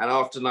 And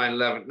after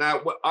 9/11,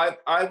 now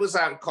I was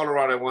out in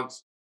Colorado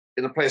once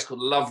in a place called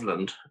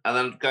Loveland, and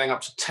then going up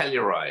to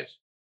Telluride.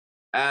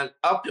 And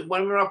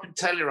when we were up in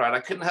Telluride, I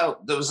couldn't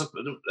help. There was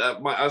I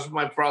was with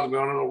my brother. We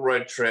were on a little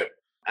road trip,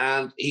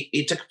 and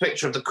he took a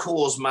picture of the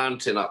Coors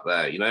Mountain up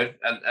there,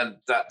 and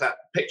that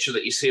picture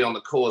that you see on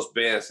the Coors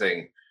beer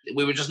thing.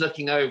 We were just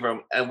looking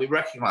over and we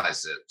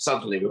recognized it.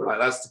 Suddenly we were like,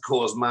 "That's the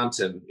Coors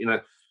Mountain,"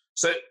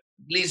 So it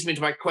leads me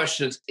to my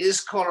question: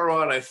 is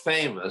Colorado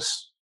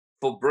famous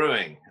for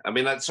brewing? I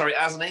mean, as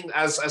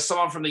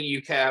someone from the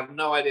UK, I have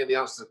no idea the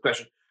answer to the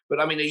question. But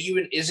I mean,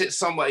 is it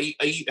somewhere?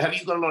 Have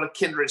you got a lot of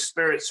kindred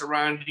spirits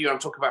around you? I'm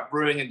talking about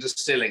brewing and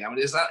distilling. I mean,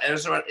 is it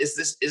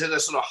a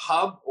sort of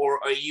hub, or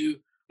are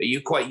you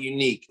quite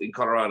unique in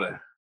Colorado?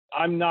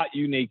 I'm not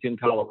unique in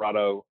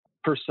Colorado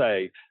per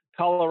se.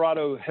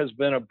 Colorado has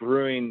been a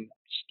brewing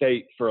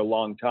state for a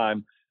long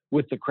time.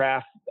 With the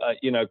craft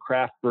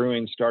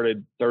brewing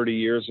started 30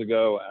 years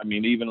ago. I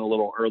mean, even a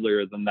little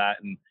earlier than that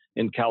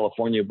in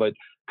California, but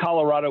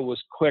Colorado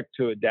was quick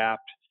to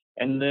adapt.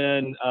 And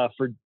then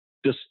for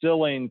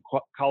distilling,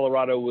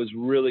 Colorado was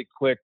really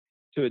quick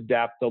to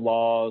adapt the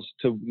laws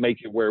to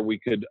make it where we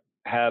could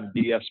have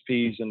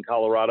DSPs in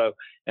Colorado.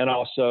 And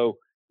also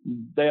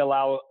they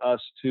allow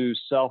us to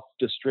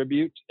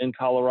self-distribute in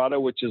Colorado,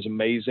 which is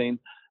amazing,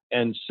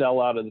 and sell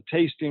out of the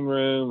tasting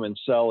room and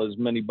sell as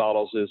many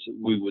bottles as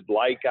we would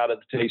like out of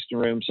the tasting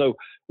room. So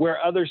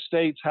where other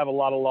states have a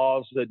lot of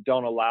laws that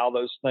don't allow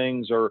those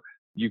things, or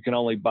you can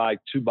only buy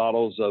 2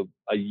 bottles of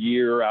a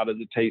year out of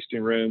the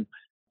tasting room,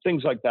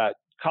 things like that,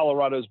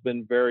 Colorado's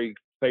been very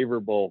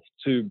favorable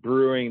to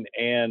brewing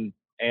and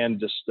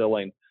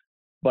distilling.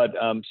 But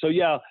so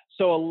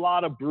a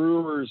lot of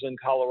brewers in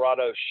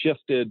Colorado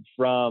shifted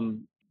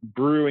from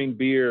brewing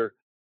beer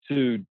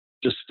to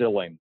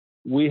distilling.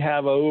 We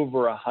have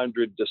over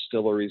 100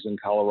 distilleries in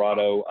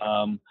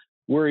Colorado.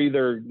 We're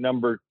either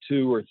number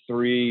 2 or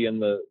 3 in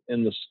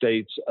the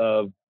states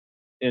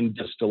in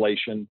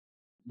distillation.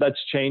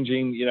 That's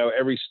changing.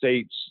 Every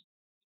state's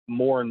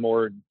more and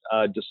more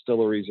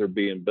distilleries are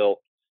being built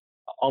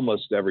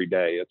almost every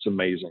day. It's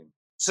amazing.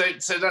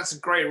 So that's a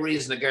great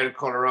reason to go to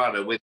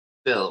Colorado with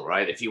Bill,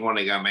 right? If you want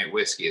to go make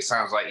whiskey, it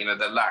sounds like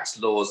the lax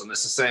laws, and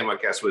it's the same, I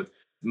guess, with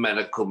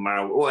medical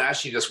marijuana, or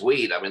actually just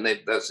weed. I mean,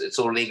 it's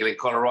all legal in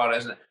Colorado,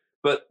 isn't it?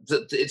 But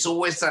it's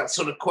always that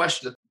sort of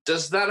question.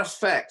 Does that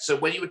affect? So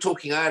when you were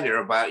talking earlier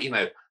about,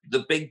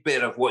 the big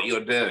bit of what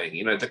you're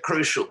doing, the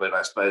crucial bit,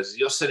 I suppose, is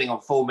you're sitting on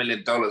 $4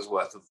 million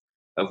worth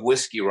of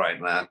whiskey right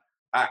now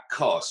at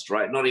cost,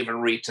 right? Not even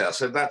retail.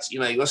 So that's,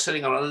 you're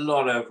sitting on a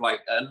lot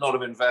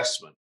of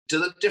investment. Do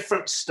the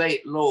different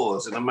state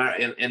laws in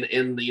America,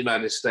 in the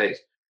United States,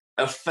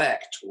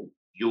 affect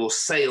your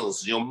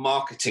sales, your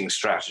marketing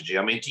strategy?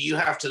 I mean, do you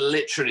have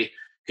to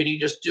can you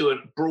just do a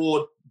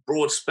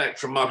broad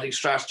spectrum marketing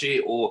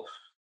strategy, or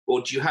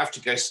or do you have to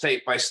go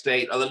state by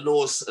state? Are the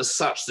laws as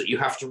such that you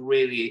have to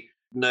really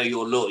know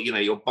your law,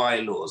 your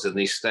bylaws in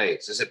these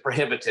states? Is it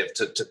prohibitive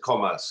to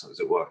commerce, as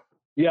it were?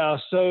 Yeah,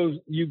 so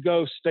you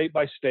go state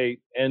by state,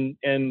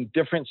 and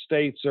different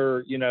states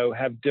are,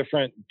 have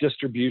different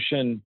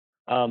distribution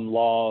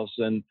laws,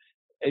 and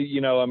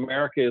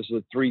America is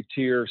a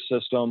 3-tier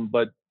system,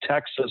 but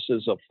Texas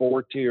is a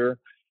 4-tier.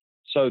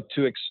 So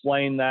to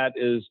explain that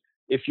is,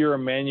 if you're a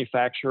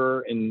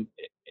manufacturer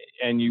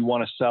and you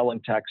want to sell in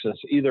Texas,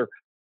 either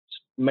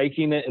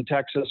making it in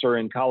Texas or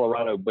in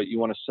Colorado, but you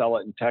want to sell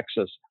it in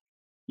Texas,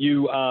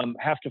 you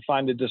have to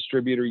find a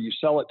distributor. You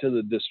sell it to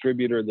the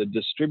distributor. The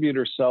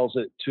distributor sells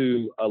it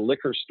to a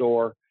liquor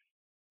store,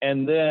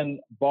 and then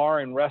bar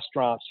and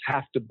restaurants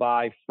have to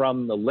buy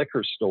from the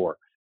liquor store.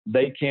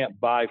 They can't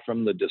buy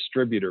from the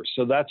distributor.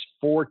 So that's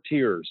 4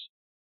 tiers,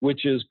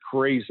 which is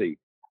crazy.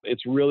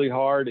 It's really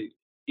hard. It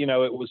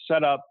was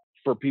set up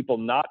for people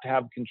not to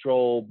have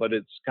control, but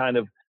it's kind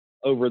of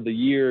over the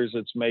years,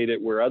 it's made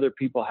it where other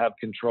people have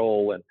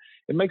control, and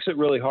it makes it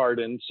really hard.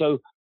 And so,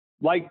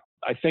 like,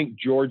 I think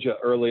Georgia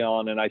early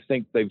on, and I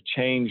think they've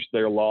changed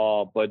their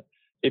law, but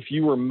if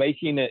you were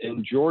making it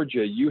in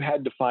Georgia, you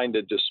had to find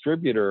a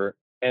distributor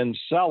and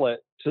sell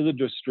it to the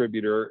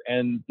distributor.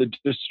 And the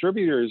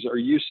distributors are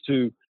used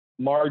to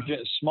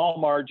small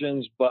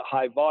margins, but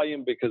high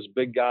volume, because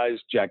big guys,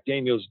 Jack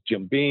Daniels,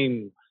 Jim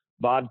Beam,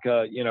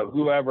 vodka,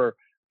 whoever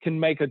can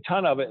make a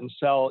ton of it and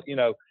sell,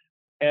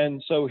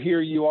 and so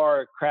here you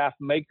are, a craft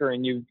maker,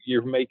 and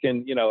you're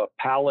making, a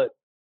pallet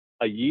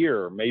a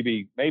year,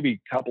 maybe a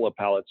couple of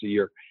pallets a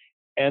year,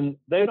 and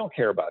they don't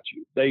care about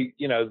you.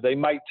 They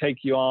might take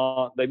you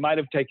on. They might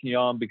have taken you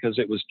on because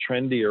it was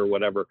trendy or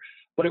whatever,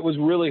 but it was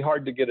really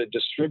hard to get a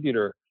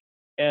distributor.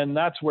 And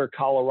that's where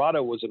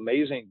Colorado was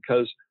amazing,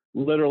 because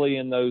literally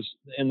in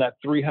that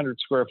 300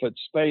 square foot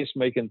space,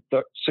 making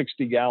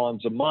 60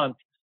 gallons a month,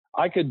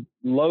 I could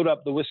load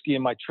up the whiskey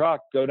in my truck,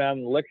 go down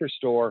to the liquor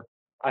store.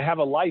 I have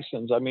a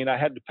license. I mean, I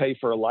had to pay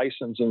for a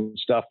license and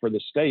stuff for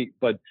the state,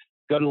 but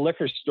go to the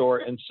liquor store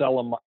and sell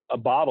them a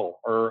bottle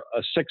or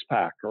a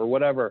 6-pack or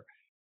whatever,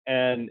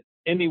 and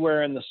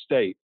anywhere in the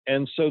state.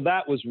 And so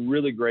that was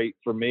really great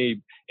for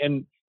me.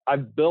 And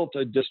I've built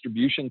a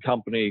distribution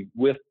company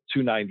with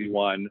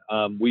 291.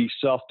 We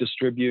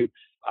self-distribute.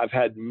 I've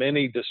had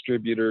many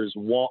distributors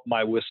want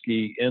my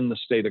whiskey in the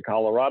state of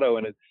Colorado.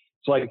 And it's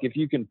like, if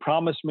you can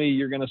promise me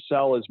you're going to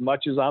sell as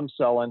much as I'm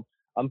selling,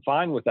 I'm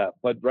fine with that.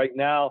 But right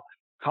now,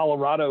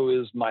 Colorado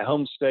is my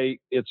home state.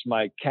 It's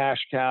my cash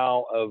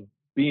cow of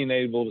being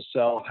able to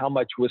sell how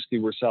much whiskey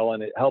we're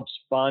selling. It helps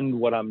fund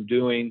what I'm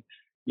doing,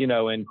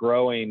 and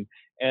growing.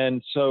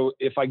 And so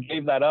if I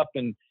gave that up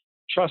and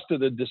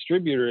trusted a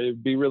distributor,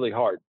 it'd be really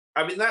hard.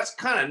 I mean, that's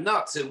kind of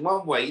nuts in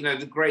one way.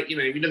 The great,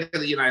 if you look at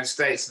the United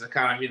States and the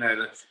kind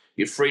of,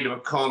 your freedom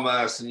of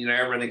commerce and,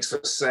 everything's for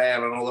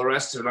sale and all the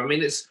rest of it. I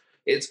mean,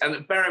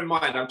 and bear in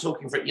mind, I'm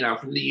talking from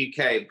the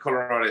UK.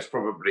 Colorado is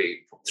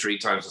probably 3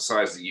 times the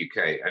size of the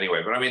UK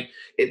anyway. But I mean,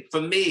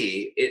 for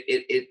me,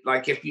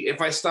 like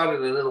if I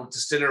started a little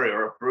distillery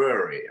or a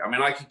brewery, I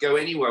mean, I could go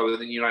anywhere within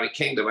the United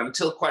Kingdom. And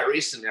until quite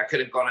recently, I could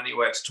have gone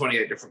anywhere to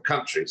 28 different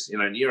countries,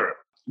 in Europe.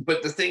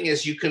 But the thing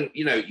is, you can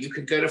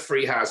go to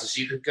free houses,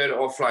 you can go to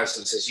off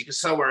licenses, you can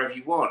sell wherever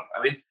you want.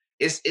 I mean,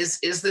 is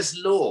this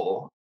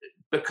law,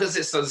 because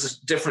there's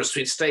a difference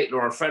between state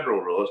law and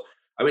federal laws?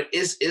 I mean,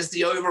 is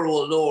the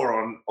overall law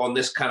on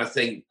this kind of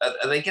thing,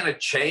 are they going to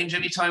change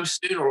anytime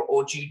soon?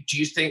 Or do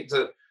you think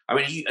that, I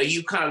mean, are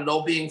you kind of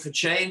lobbying for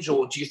change,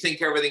 or do you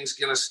think everything's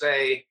going to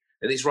stay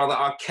in these rather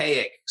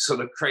archaic,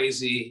 sort of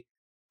crazy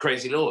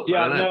laws?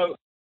 Yeah, no,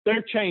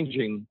 they're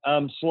changing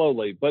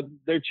slowly, but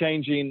they're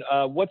changing.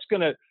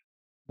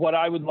 What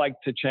I would like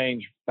to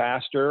change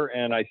faster,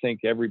 and I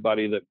think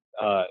everybody that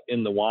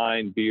in the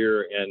wine,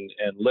 beer, and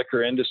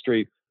liquor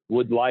industry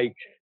would like,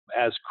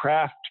 as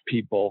craft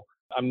people,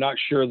 I'm not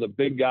sure the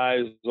big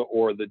guys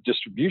or the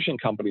distribution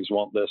companies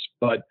want this,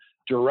 but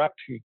direct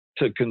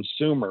to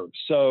consumer.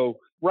 So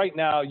right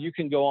now you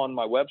can go on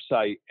my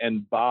website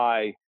and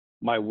buy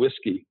my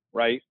whiskey,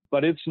 right?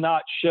 But it's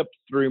not shipped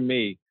through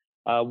me.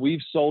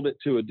 We've sold it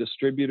to a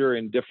distributor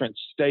in different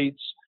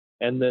states,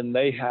 and then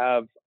they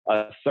have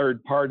a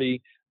third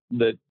party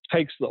that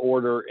takes the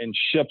order and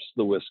ships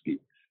the whiskey.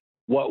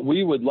 What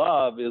we would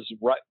love is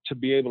to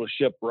be able to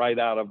ship right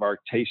out of our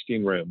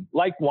tasting room,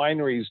 like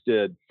wineries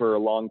did for a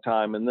long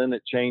time. And then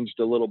it changed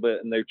a little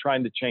bit, and they're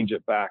trying to change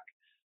it back.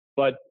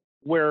 But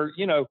where,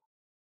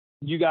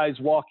 you guys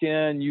walk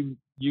in,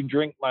 you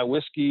drink my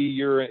whiskey,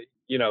 you're,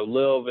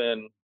 live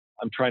in,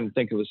 I'm trying to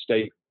think of a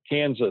state,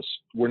 Kansas.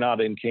 We're not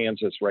in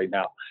Kansas right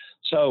now.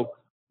 So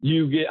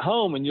you get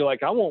home and you're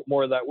like, I want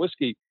more of that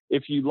whiskey.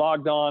 If you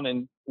logged on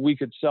and we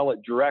could sell it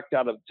direct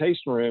out of the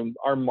tasting room,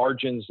 our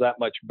margin's that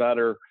much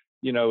better.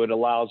 It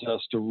allows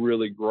us to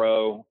really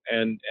grow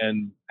and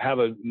have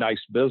a nice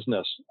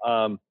business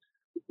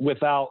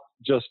without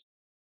just,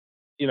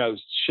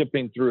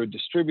 shipping through a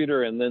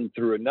distributor and then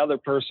through another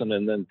person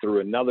and then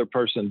through another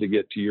person to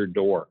get to your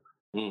door.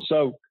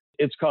 So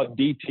it's called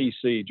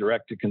DTC,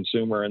 direct to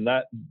consumer. And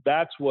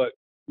that's what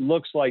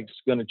looks like it's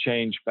going to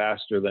change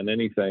faster than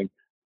anything.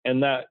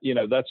 And that,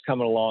 that's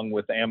coming along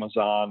with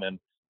Amazon. And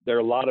there are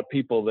a lot of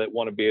people that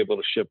want to be able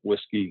to ship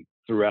whiskey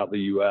throughout the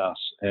US.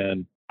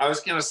 And I was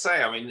going to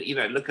say, I mean,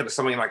 look at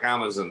something like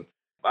Amazon.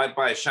 I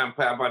buy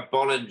champagne, I buy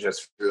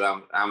Bollingers through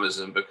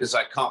Amazon because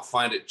I can't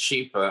find it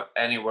cheaper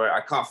anywhere. I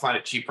can't find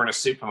it cheaper in a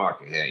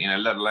supermarket here,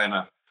 let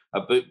alone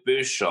a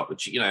booze shop.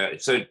 Which,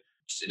 so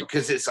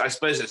because I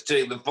suppose it's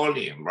doing the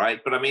volume,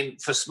 right? But I mean,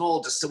 for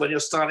when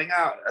you're starting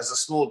out as a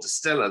small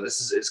distiller,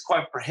 it's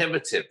quite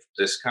prohibitive.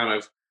 This kind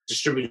of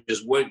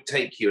distributors won't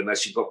take you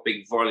unless you've got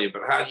big volume.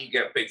 But how do you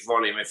get big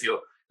volume if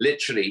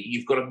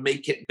you've got to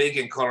make it big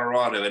in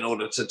Colorado in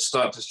order to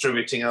start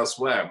distributing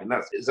elsewhere? I mean,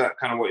 is that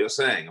kind of what you're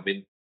saying? I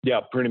mean, yeah,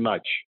 pretty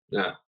much.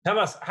 Yeah. Tell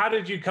us, how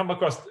did you come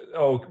about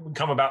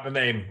the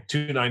name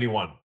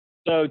 291?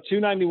 So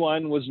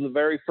 291 was the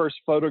very first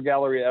photo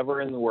gallery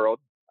ever in the world.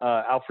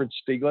 Alfred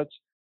Stieglitz,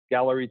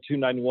 Gallery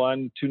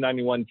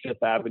 291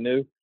 Fifth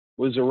Avenue,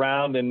 was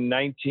around in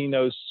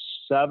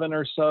 1907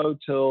 or so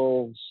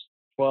till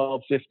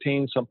 12,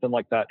 15, something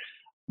like that.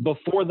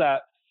 Before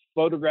that,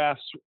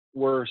 photographs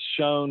were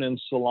shown in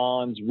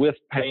salons with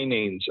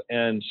paintings,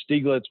 and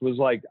Stieglitz was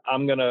like,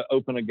 I'm going to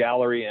open a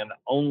gallery and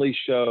only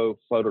show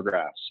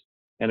photographs.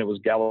 And it was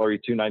Gallery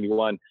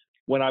 291.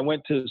 When I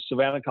went to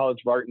Savannah College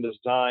of Art and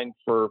Design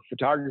for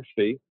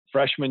photography,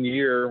 freshman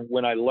year,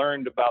 when I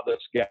learned about this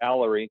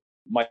gallery,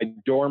 my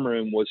dorm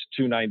room was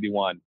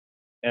 291.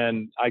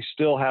 And I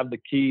still have the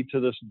key to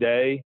this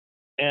day.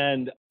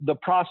 And the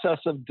process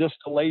of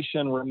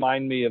distillation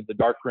reminded me of the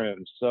dark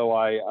rooms. So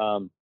I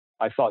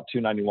thought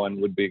 291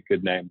 would be a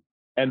good name.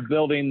 And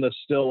building the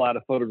still out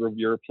of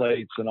photogravure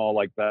plates and all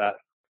like that.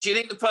 Do you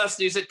think the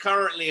person who's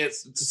currently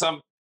it's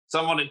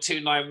someone in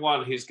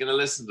 291 who's going to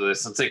listen to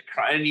this and think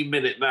any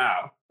minute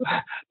now?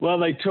 Well,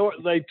 they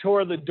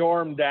tore the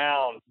dorm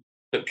down.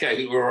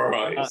 Okay, we're all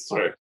right.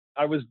 Sorry.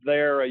 I was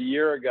there a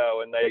year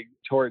ago and they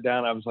tore it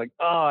down. I was like,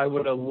 oh, I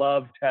would have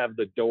loved to have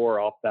the door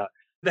off that.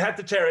 They had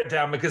to tear it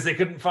down because they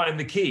couldn't find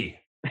the key.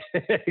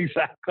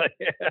 Exactly.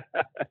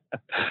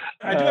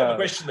 I do have a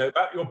question though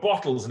about your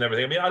bottles and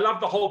everything. I mean, I love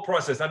the whole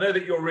process. I know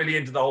that you're really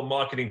into the whole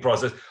marketing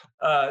process.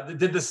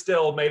 Did the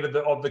still made of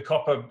the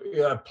copper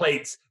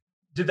plates,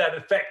 did that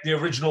affect the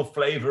original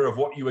flavor of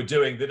what you were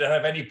doing? Did it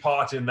have any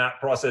part in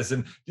that process?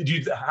 And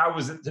how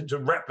was it to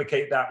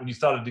replicate that when you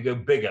started to go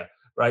bigger,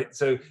 right?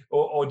 So,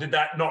 or did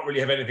that not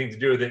really have anything to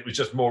do with it? It was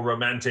just more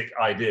romantic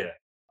idea?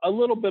 A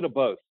little bit of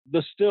both.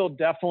 The still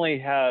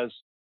definitely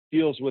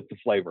deals with the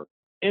flavor.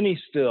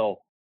 Any still,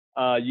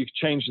 you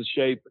change the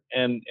shape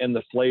and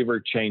the flavor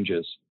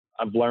changes.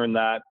 I've learned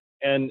that.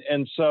 And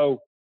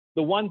so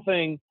the one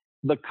thing,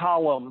 the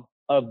column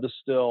of the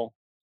still,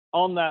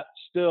 on that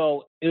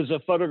still is a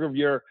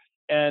photogravure,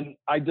 and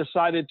I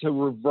decided to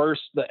reverse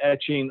the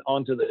etching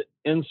onto the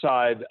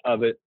inside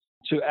of it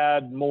to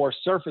add more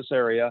surface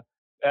area.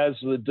 As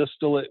the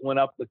distillate went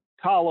up the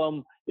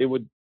column, it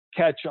would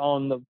catch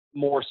on the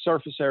more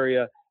surface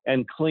area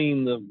and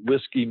clean the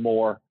whiskey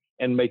more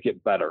and make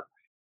it better.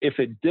 If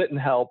it didn't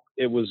help,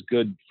 it was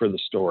good for the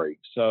story.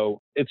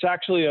 So it's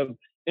actually an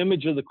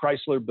image of the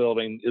Chrysler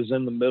Building is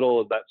in the middle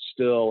of that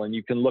still, and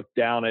you can look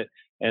down it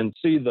and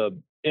see the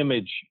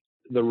image,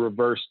 the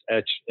reversed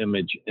etched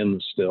image in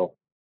the still.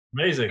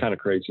 Amazing. Kind of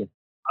crazy.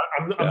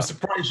 I'm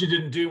surprised you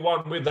didn't do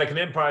one with like an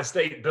Empire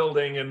State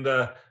Building and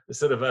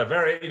sort of a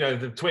very,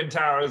 the Twin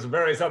Towers and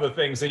various other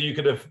things, so you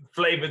could have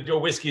flavored your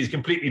whiskeys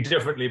completely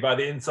differently by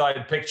the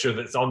inside picture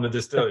that's on the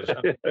distillers.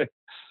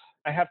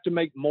 I have to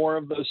make more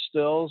of those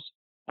stills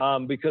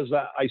because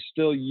I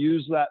still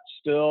use that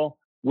still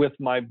with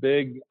my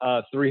big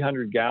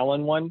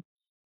 300-gallon one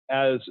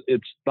as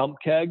its thump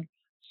keg.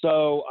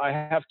 So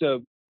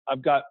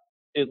I've got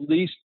at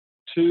least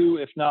 2,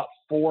 if not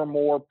 4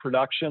 more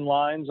production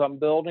lines I'm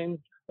building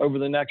over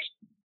the next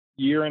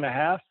year and a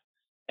half.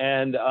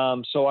 And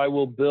so I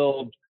will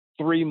build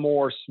 3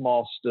 more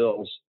small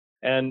stills,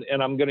 and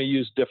I'm going to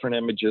use different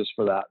images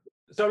for that.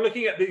 So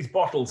looking at these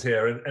bottles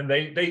here, and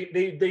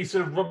they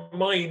sort of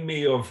remind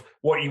me of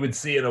what you would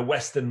see in a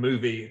Western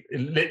movie,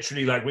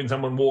 literally like when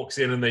someone walks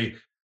in and they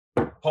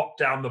pop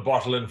down the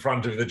bottle in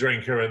front of the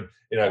drinker and,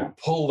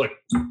 pull the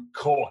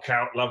cork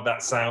out. Love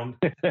that sound.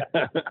 and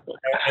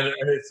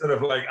it's sort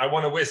of like, I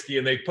want a whiskey,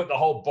 and they put the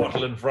whole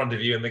bottle in front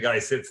of you and the guy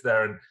sits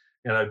there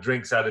and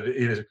drinks out of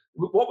it.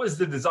 What was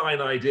the design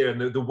idea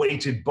and the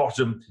weighted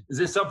bottom? Is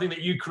this something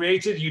that you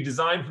created, you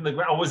designed from the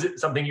ground, or was it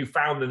something you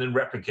found and then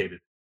replicated?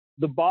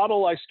 The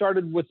bottle, I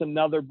started with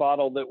another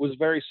bottle that was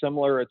very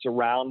similar. It's a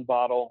round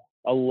bottle.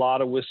 A lot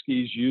of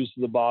whiskeys use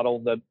the bottle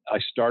that I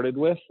started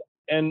with,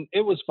 and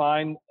it was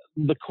fine.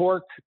 The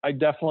cork, I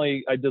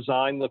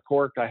designed the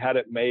cork. I had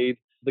it made.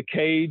 The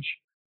cage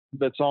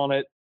that's on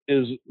it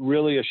is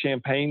really a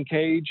champagne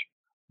cage,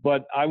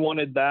 but I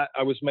wanted that.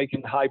 I was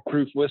making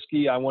high-proof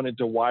whiskey. I wanted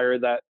to wire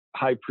that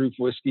high-proof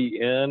whiskey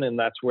in, and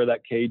that's where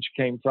that cage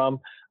came from.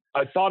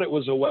 I thought it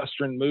was a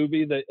Western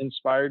movie that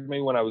inspired me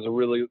when I was a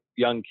really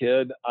young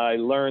kid. I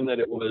learned that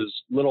it was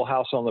Little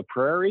House on the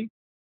Prairie,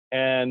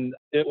 and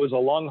it was A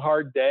Long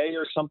Hard Day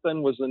or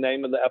something was the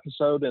name of the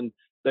episode. And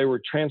they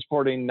were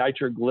transporting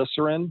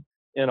nitroglycerin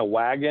in a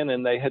wagon,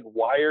 and they had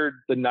wired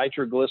the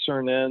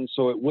nitroglycerin in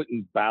so it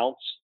wouldn't bounce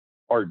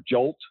or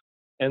jolt.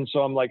 And so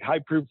I'm like, high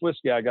proof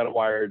whiskey, I got it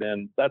wired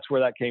in. That's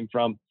where that came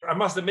from. I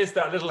must have missed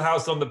that Little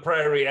House on the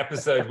Prairie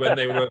episode when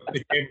they were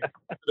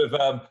sort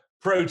of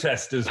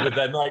protesters with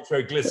their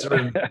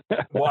nitroglycerin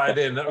wired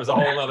in. That was a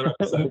whole other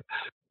episode.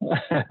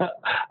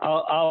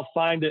 I'll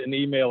find it and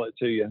email it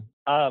to you.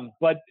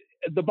 But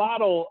the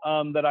bottle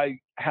that I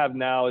have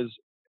now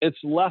it's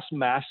less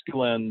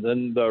masculine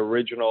than the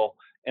original.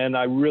 And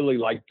I really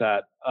like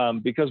that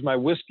because my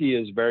whiskey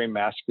is very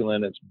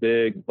masculine. It's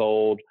big,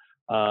 bold.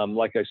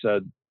 Like I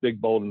said, big,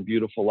 bold, and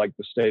beautiful, like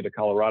the state of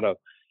Colorado.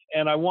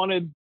 And I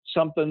wanted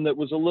something that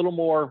was a little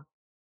more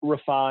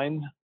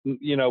refined.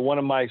 You know, one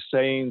of my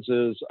sayings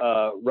is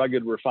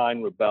rugged,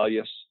 refined,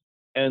 rebellious.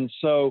 And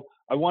so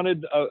I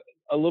wanted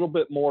a little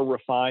bit more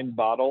refined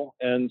bottle.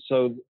 And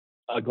so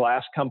a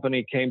glass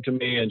company came to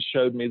me and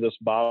showed me this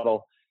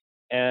bottle.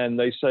 And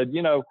they said,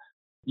 you know,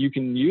 you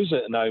can use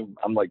it. And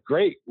I'm like,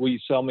 great. Will you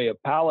sell me a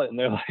pallet? And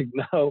they're like,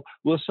 no,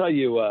 we'll sell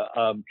you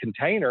a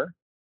container.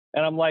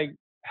 And I'm like,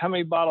 how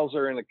many bottles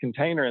are in a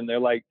container? And they're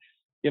like,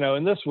 you know,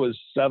 and this was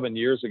 7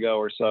 years ago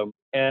or so.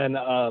 And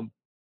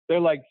they're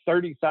like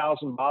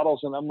 30,000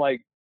 bottles. And I'm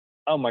like,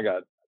 oh my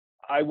God,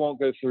 I won't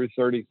go through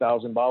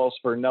 30,000 bottles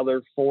for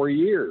another 4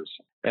 years.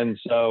 And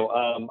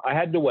so I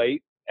had to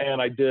wait,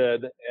 and I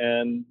did.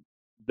 And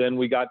then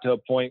we got to a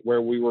point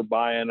where we were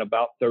buying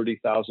about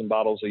 30,000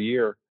 bottles a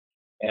year.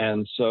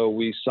 And so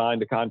we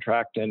signed a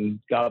contract and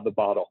got the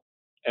bottle.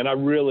 And I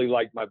really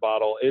like my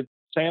bottle.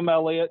 Sam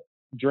Elliott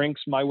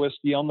drinks my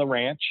whiskey on the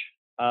ranch,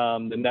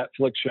 the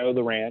Netflix show,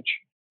 The Ranch.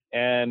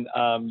 And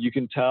you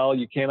can tell,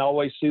 you can't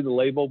always see the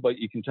label, but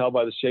you can tell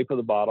by the shape of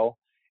the bottle.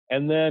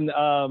 And then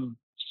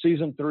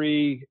season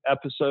 3,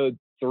 episode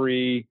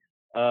 3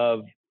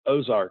 of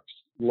Ozarks,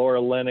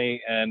 Laura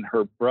Linney and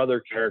her brother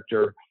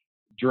character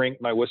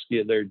drink my whiskey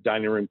at their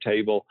dining room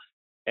table.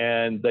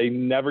 And they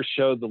never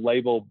showed the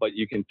label, but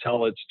you can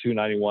tell it's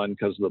 291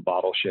 because of the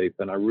bottle shape.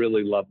 And I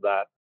really love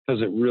that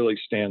because it really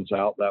stands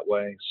out that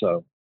way.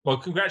 So. Well,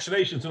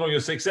 congratulations on all your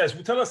success.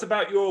 Well, tell us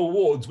about your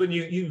awards. When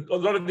you a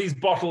lot of these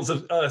bottles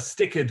are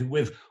stickered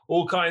with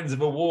all kinds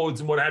of awards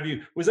and what have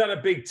you. Was that a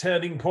big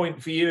turning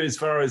point for you as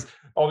far as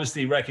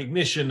obviously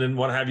recognition and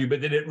what have you?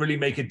 But did it really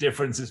make a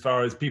difference as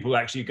far as people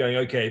actually going,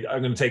 okay,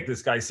 I'm going to take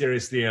this guy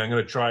seriously and I'm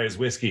going to try his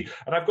whiskey?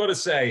 And I've got to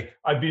say,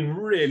 I've been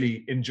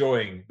really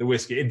enjoying the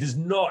whiskey. It is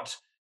not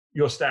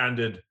your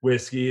standard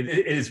whiskey.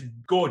 It is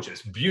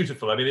gorgeous,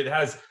 beautiful. I mean, it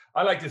has.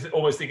 I like to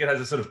almost think it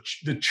has a sort of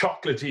the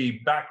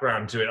chocolatey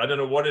background to it. I don't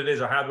know what it is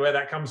or where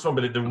that comes from,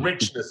 but the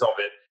richness of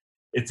it,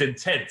 it's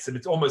intense and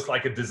it's almost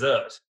like a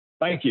dessert.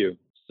 Thank you.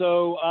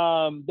 So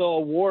the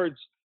awards,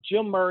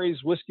 Jim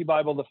Murray's Whiskey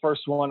Bible, the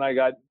first one, I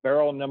got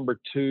barrel number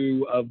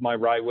 2 of my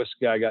rye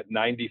whiskey. I got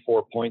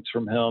 94 points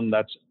from him.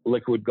 That's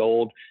liquid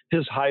gold.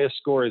 His highest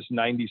score is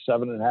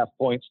 97.5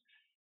 points.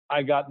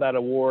 I got that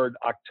award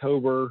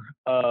October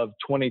of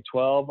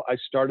 2012. I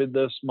started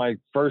this, my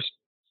first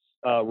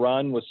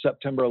run was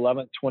September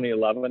 11th,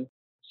 2011.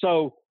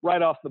 So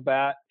right off the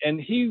bat,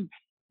 and you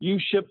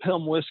ship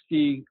him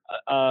whiskey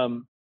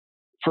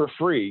for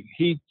free.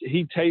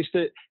 He tastes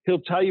it. He'll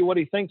tell you what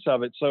he thinks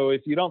of it. So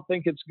if you don't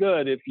think it's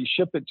good, if you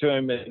ship it to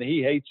him and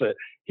he hates it,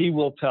 he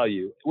will tell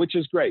you, which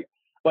is great.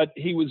 But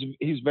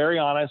he's very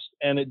honest,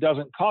 and it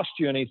doesn't cost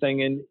you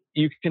anything. And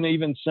you can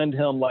even send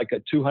him like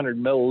a 200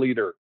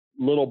 milliliter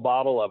little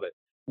bottle of it,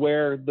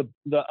 where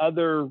the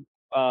other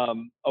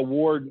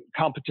award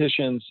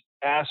competitions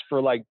ask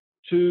for like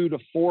 2 to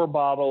 4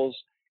 bottles,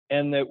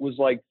 and it was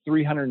like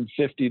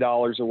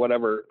 $350 or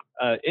whatever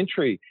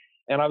entry.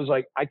 And I was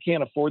like, I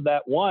can't afford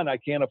that. 1, I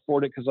can't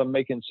afford it because I'm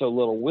making so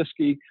little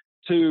whiskey.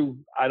 2,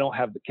 I don't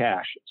have the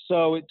cash.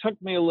 So it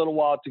took me a little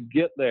while to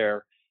get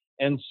there.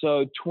 And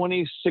so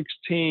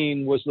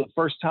 2016 was the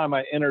first time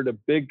I entered a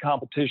big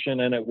competition,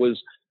 and it was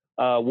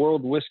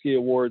World Whiskey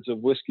Awards of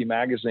Whiskey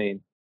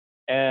Magazine.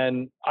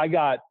 And I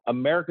got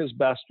America's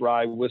Best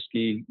Rye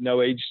Whiskey,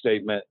 no age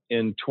statement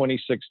in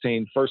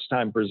 2016, first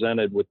time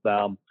presented with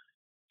them.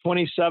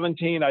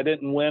 2017, I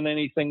didn't win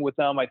anything with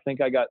them. I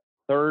think I got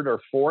 3rd or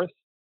 4th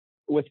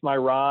with my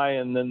rye,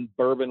 and then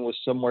bourbon was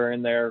somewhere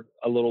in there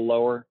a little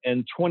lower.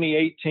 In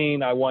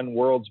 2018, I won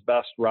World's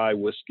Best Rye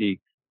Whiskey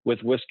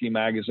with Whiskey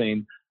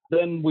Magazine.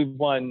 Then we've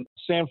won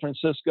San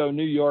Francisco,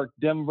 New York,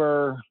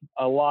 Denver,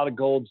 a lot of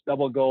golds,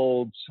 double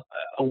golds,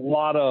 a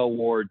lot of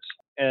awards.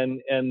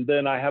 And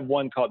then I have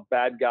one called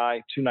Bad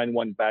Guy,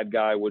 291 Bad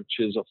Guy, which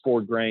is a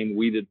 4-grain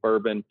wheated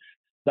bourbon.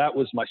 That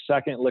was my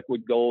second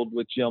liquid gold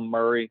with Jim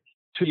Murray,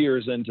 2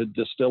 years into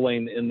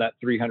distilling in that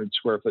 300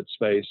 square foot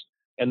space.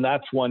 And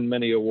that's won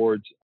many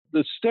awards.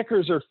 The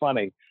stickers are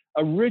funny.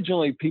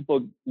 Originally,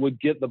 people would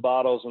get the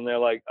bottles and they're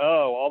like,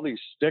 oh, all these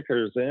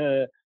stickers.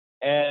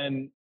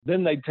 And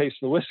then they taste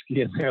the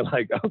whiskey and they're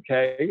like,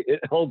 okay,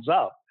 it holds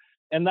up.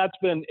 And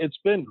it's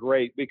been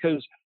great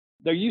because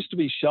there used to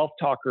be shelf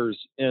talkers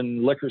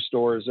in liquor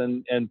stores,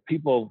 and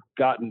people have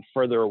gotten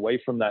further away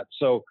from that.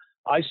 So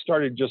I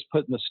started just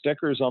putting the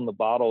stickers on the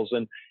bottles,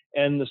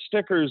 and the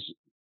stickers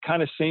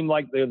kind of seem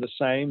like they're the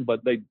same,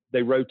 but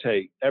they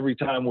rotate. Every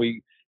time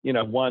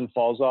one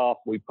falls off,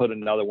 we put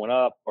another one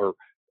up, or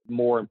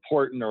more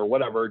important, or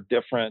whatever,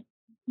 different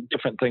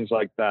things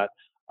like that.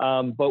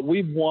 But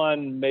we've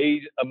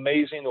made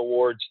amazing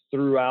awards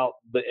throughout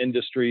the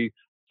industry,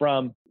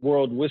 from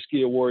World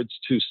Whiskey Awards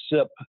to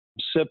SIP.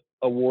 SIP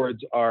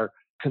awards are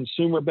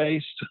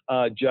consumer-based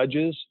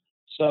judges.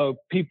 So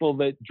people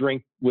that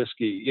drink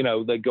whiskey,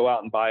 they go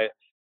out and buy it.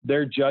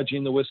 They're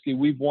judging the whiskey.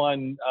 We've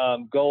won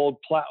gold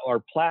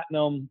or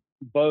platinum.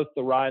 Both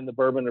the rye and the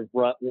bourbon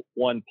have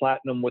won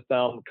platinum with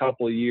them a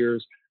couple of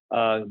years.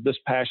 This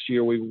past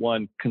year, we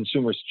won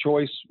Consumer's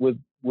Choice with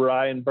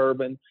rye and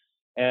bourbon.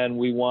 And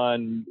we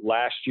won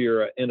last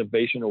year an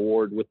innovation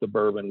award with the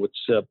bourbon with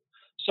SIP.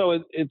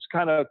 So it's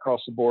kind of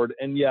across the board.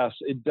 And yes,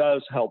 it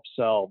does help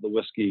sell the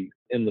whiskey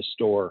in the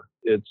store.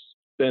 It's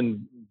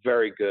been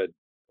very good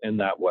in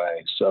that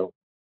way. So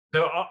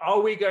are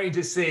we going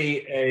to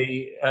see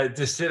a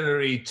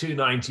Distillery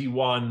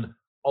 291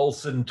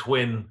 Olsen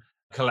twin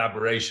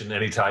collaboration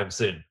anytime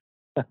soon?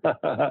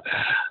 I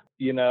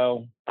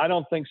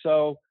don't think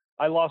so.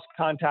 I lost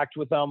contact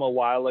with them a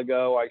while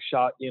ago. I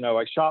shot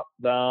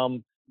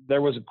them.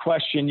 There was a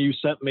question you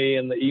sent me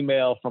in the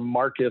email from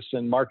Marcus,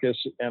 and Marcus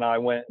and I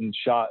went and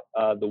shot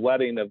the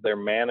wedding of their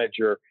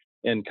manager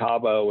in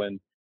Cabo, and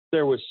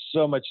there was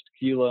so much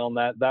tequila on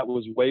that. That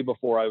was way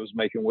before I was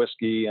making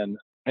whiskey, and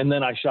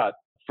then I shot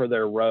for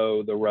their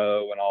the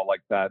row and all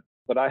like that.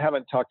 But I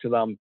haven't talked to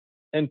them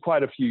in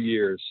quite a few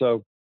years.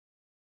 So,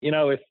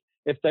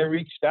 if they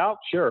reached out,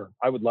 sure,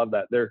 I would love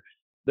that.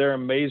 They're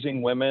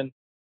amazing women,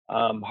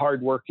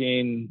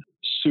 hardworking,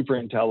 super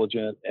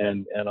intelligent,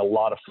 and a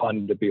lot of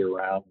fun to be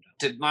around.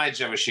 Did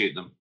Nige ever shoot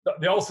them?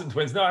 The Olsen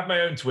twins. No, I have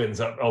my own twins,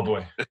 old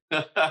boy.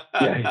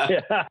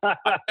 Yeah.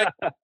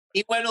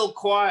 He went all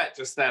quiet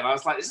just then. I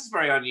was like, this is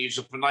very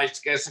unusual for Nige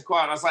to go so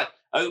quiet. I was like,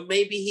 oh,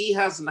 maybe he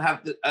hasn't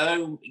had the...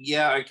 Oh,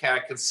 yeah, okay, I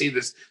can see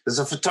this. There's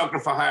a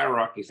photographer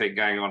hierarchy thing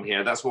going on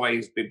here. That's why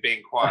he's been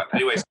being quiet.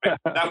 Anyways,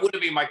 that would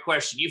have been my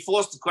question. You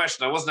forced the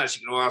question. I wasn't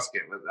actually going to ask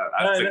it.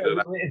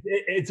 But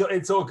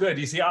it's all good.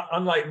 You see,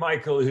 unlike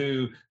Michael,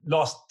 who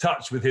lost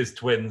touch with his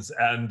twins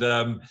and...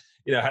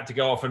 had to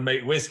go off and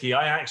make whiskey.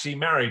 I actually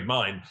married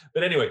mine.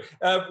 But anyway,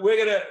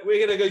 we're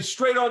gonna go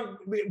straight on.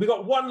 We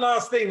got one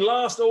last thing,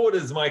 last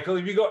orders, Michael.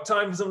 Have you got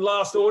time for some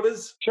last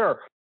orders?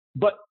 Sure.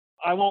 But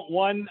I want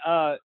one.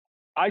 I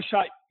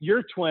shot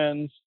your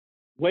twins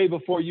way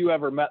before you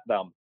ever met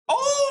them.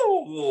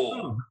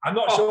 Oh! I'm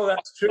not sure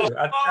that's true.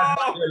 That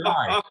might be a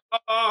lie.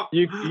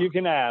 You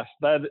can ask.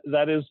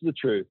 That is the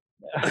truth.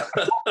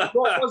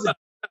 What was it?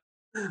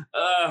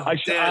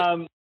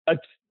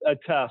 A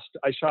test.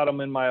 I shot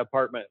him in my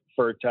apartment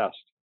for a test.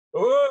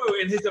 Oh,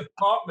 in his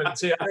apartment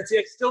too.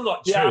 It's still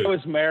not true. Yeah, I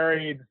was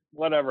married.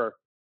 Whatever.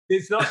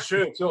 It's not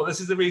true at all.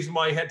 This is the reason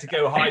why he had to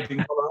go hide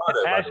in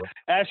Colorado.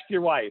 Ask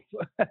your wife.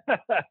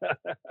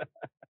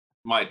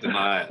 Might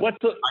deny it.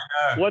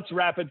 What's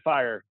rapid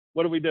fire?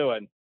 What are we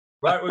doing?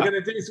 Right, we're going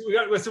to do. We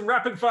got some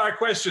rapid fire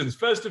questions.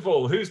 First of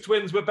all, whose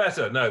twins were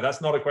better? No,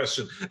 that's not a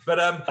question.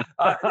 But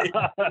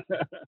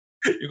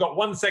you've got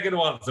 1 second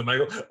to answer,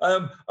 Michael.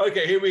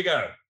 Okay, here we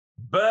go.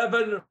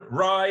 Bourbon,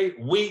 rye,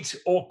 wheat,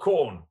 or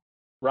corn?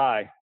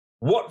 Rye.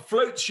 What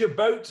floats your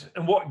boat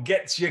and what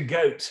gets your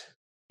goat?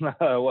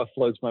 What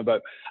floats my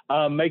boat?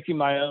 Making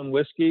my own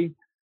whiskey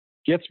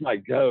gets my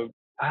goat.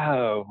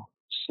 Oh,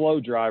 slow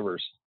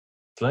drivers.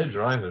 Slow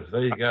drivers.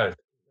 There you go.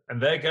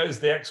 And there goes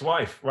the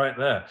ex-wife right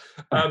there.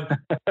 What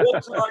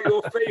are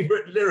your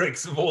favorite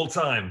lyrics of all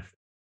time?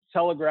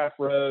 Telegraph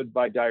Road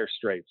by Dire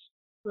Straits.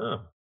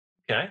 Oh,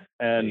 okay.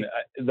 And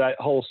that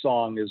whole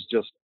song is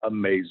just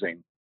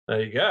amazing.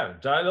 There you go.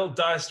 Little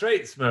Dire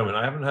Straits moment.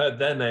 I haven't heard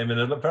their name in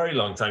a very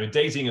long time. You're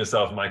dating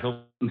yourself,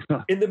 Michael.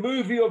 In the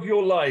movie of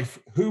your life,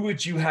 who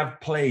would you have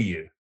play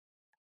you?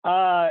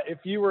 If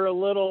you were a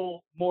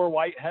little more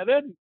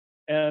white-headed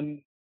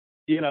and,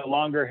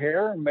 longer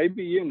hair,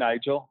 maybe you,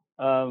 Nigel.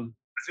 I was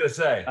going to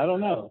say. I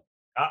don't know.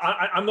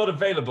 I'm not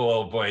available,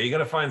 old boy. You got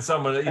to find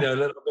someone, a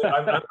little bit.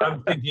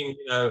 I'm thinking,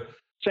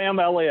 Sam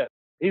Elliott.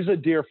 He's a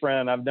dear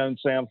friend. I've known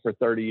Sam for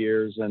 30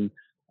 years, and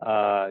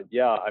I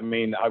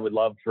would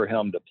love for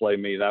him to play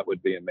me. That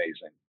would be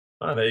amazing.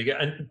 Oh, there you go.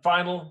 And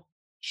final,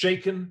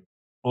 shaken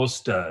or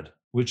stirred?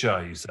 Which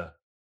are you, sir?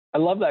 I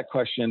love that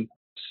question.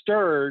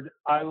 Stirred,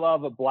 I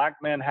love a Black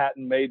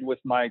Manhattan made with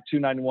my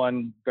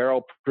 291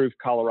 barrel-proof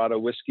Colorado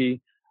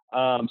whiskey.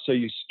 So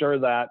you stir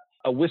that.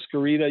 A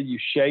Whiskerita, you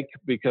shake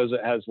because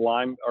it has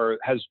lime or it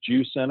has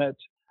juice in it.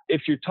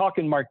 If you're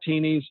talking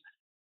martinis,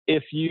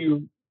 if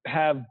you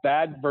have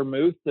bad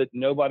vermouth that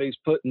nobody's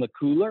put in the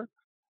cooler,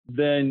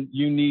 then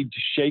you need to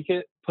shake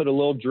it, put a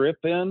little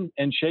drip in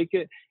and shake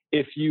it.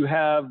 If you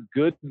have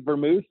good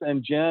vermouth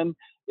and gin,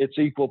 it's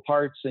equal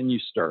parts and you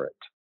stir it.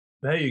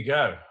 There you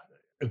go.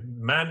 A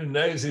man who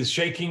knows his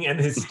shaking and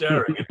his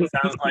stirring. It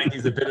sounds like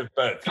he's a bit of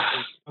both.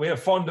 We are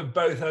fond of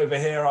both over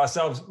here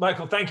ourselves.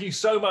 Michael, thank you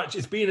so much.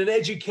 It's been an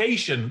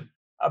education,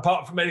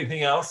 apart from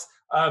anything else.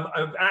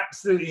 I've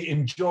absolutely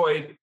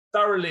enjoyed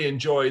thoroughly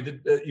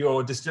enjoyed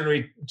your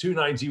distillery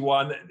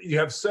 291. You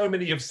have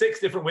 6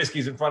 different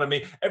whiskeys in front of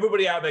me.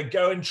 Everybody out there,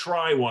 go and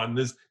try one.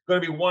 There's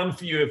going to be one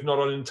for you, if not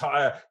an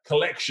entire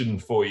collection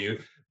for you.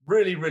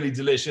 Really, really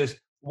delicious.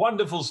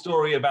 Wonderful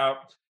story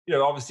about,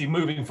 obviously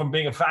moving from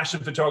being a fashion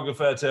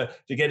photographer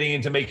to getting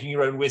into making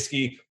your own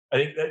whiskey. I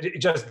think that it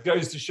just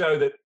goes to show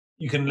that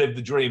you can live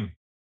the dream,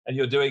 and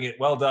you're doing it.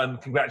 Well done.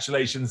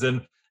 Congratulations.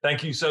 And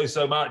thank you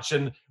so much.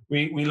 And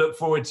we look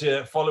forward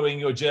to following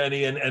your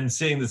journey and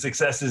seeing the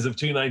successes of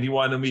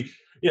 291. And we,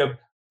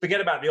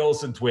 forget about the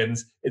Olsen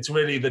twins. It's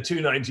really the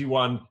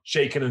 291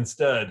 shaken and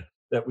stirred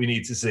that we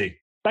need to see.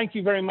 Thank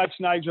you very much,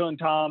 Nigel and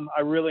Tom.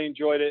 I really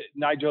enjoyed it.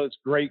 Nigel, it's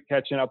great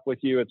catching up with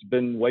you. It's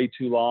been way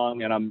too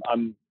long, and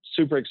I'm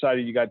super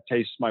excited you got to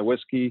taste my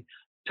whiskey.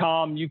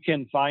 Tom, you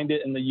can find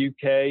it in the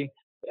UK.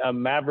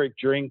 Maverick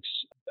Drinks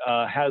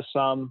has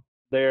some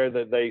there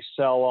that they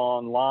sell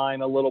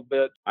online a little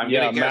bit.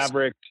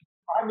 Maverick.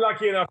 I'm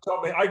lucky enough,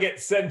 Tom, I get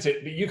sent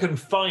it, but you can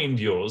find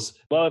yours.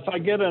 Well, if I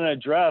get an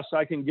address,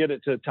 I can get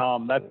it to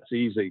Tom. That's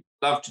easy.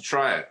 Love to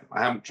try it.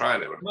 I haven't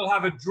tried it. We'll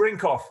have a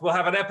drink off. We'll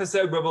have an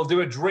episode where we'll do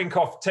a drink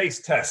off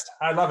taste test.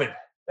 I love it.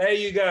 There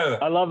you go.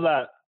 I love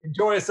that.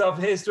 Enjoy yourself.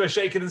 Here's to a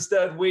shaken and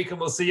stirred week, and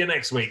we'll see you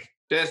next week.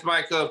 Cheers,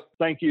 Michael.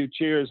 Thank you.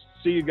 Cheers.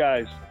 See you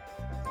guys.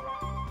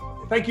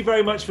 Thank you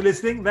very much for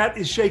listening. That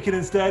is Shaken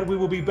and Stirred. We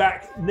will be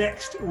back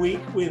next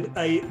week with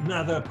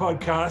another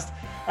podcast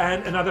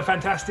and another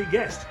fantastic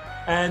guest.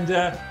 And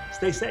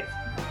stay safe.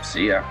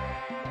 See ya.